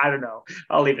somewhere. I don't know.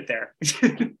 I'll leave it there.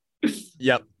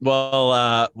 Yep.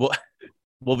 Well,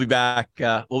 we'll be back.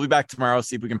 We'll be back tomorrow.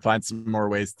 See if we can find some more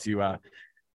ways to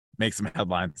make some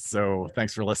headlines. So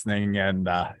thanks for listening, and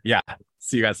yeah,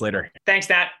 see you guys later. Thanks,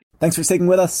 Nat. Thanks for sticking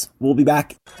with us. We'll be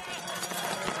back.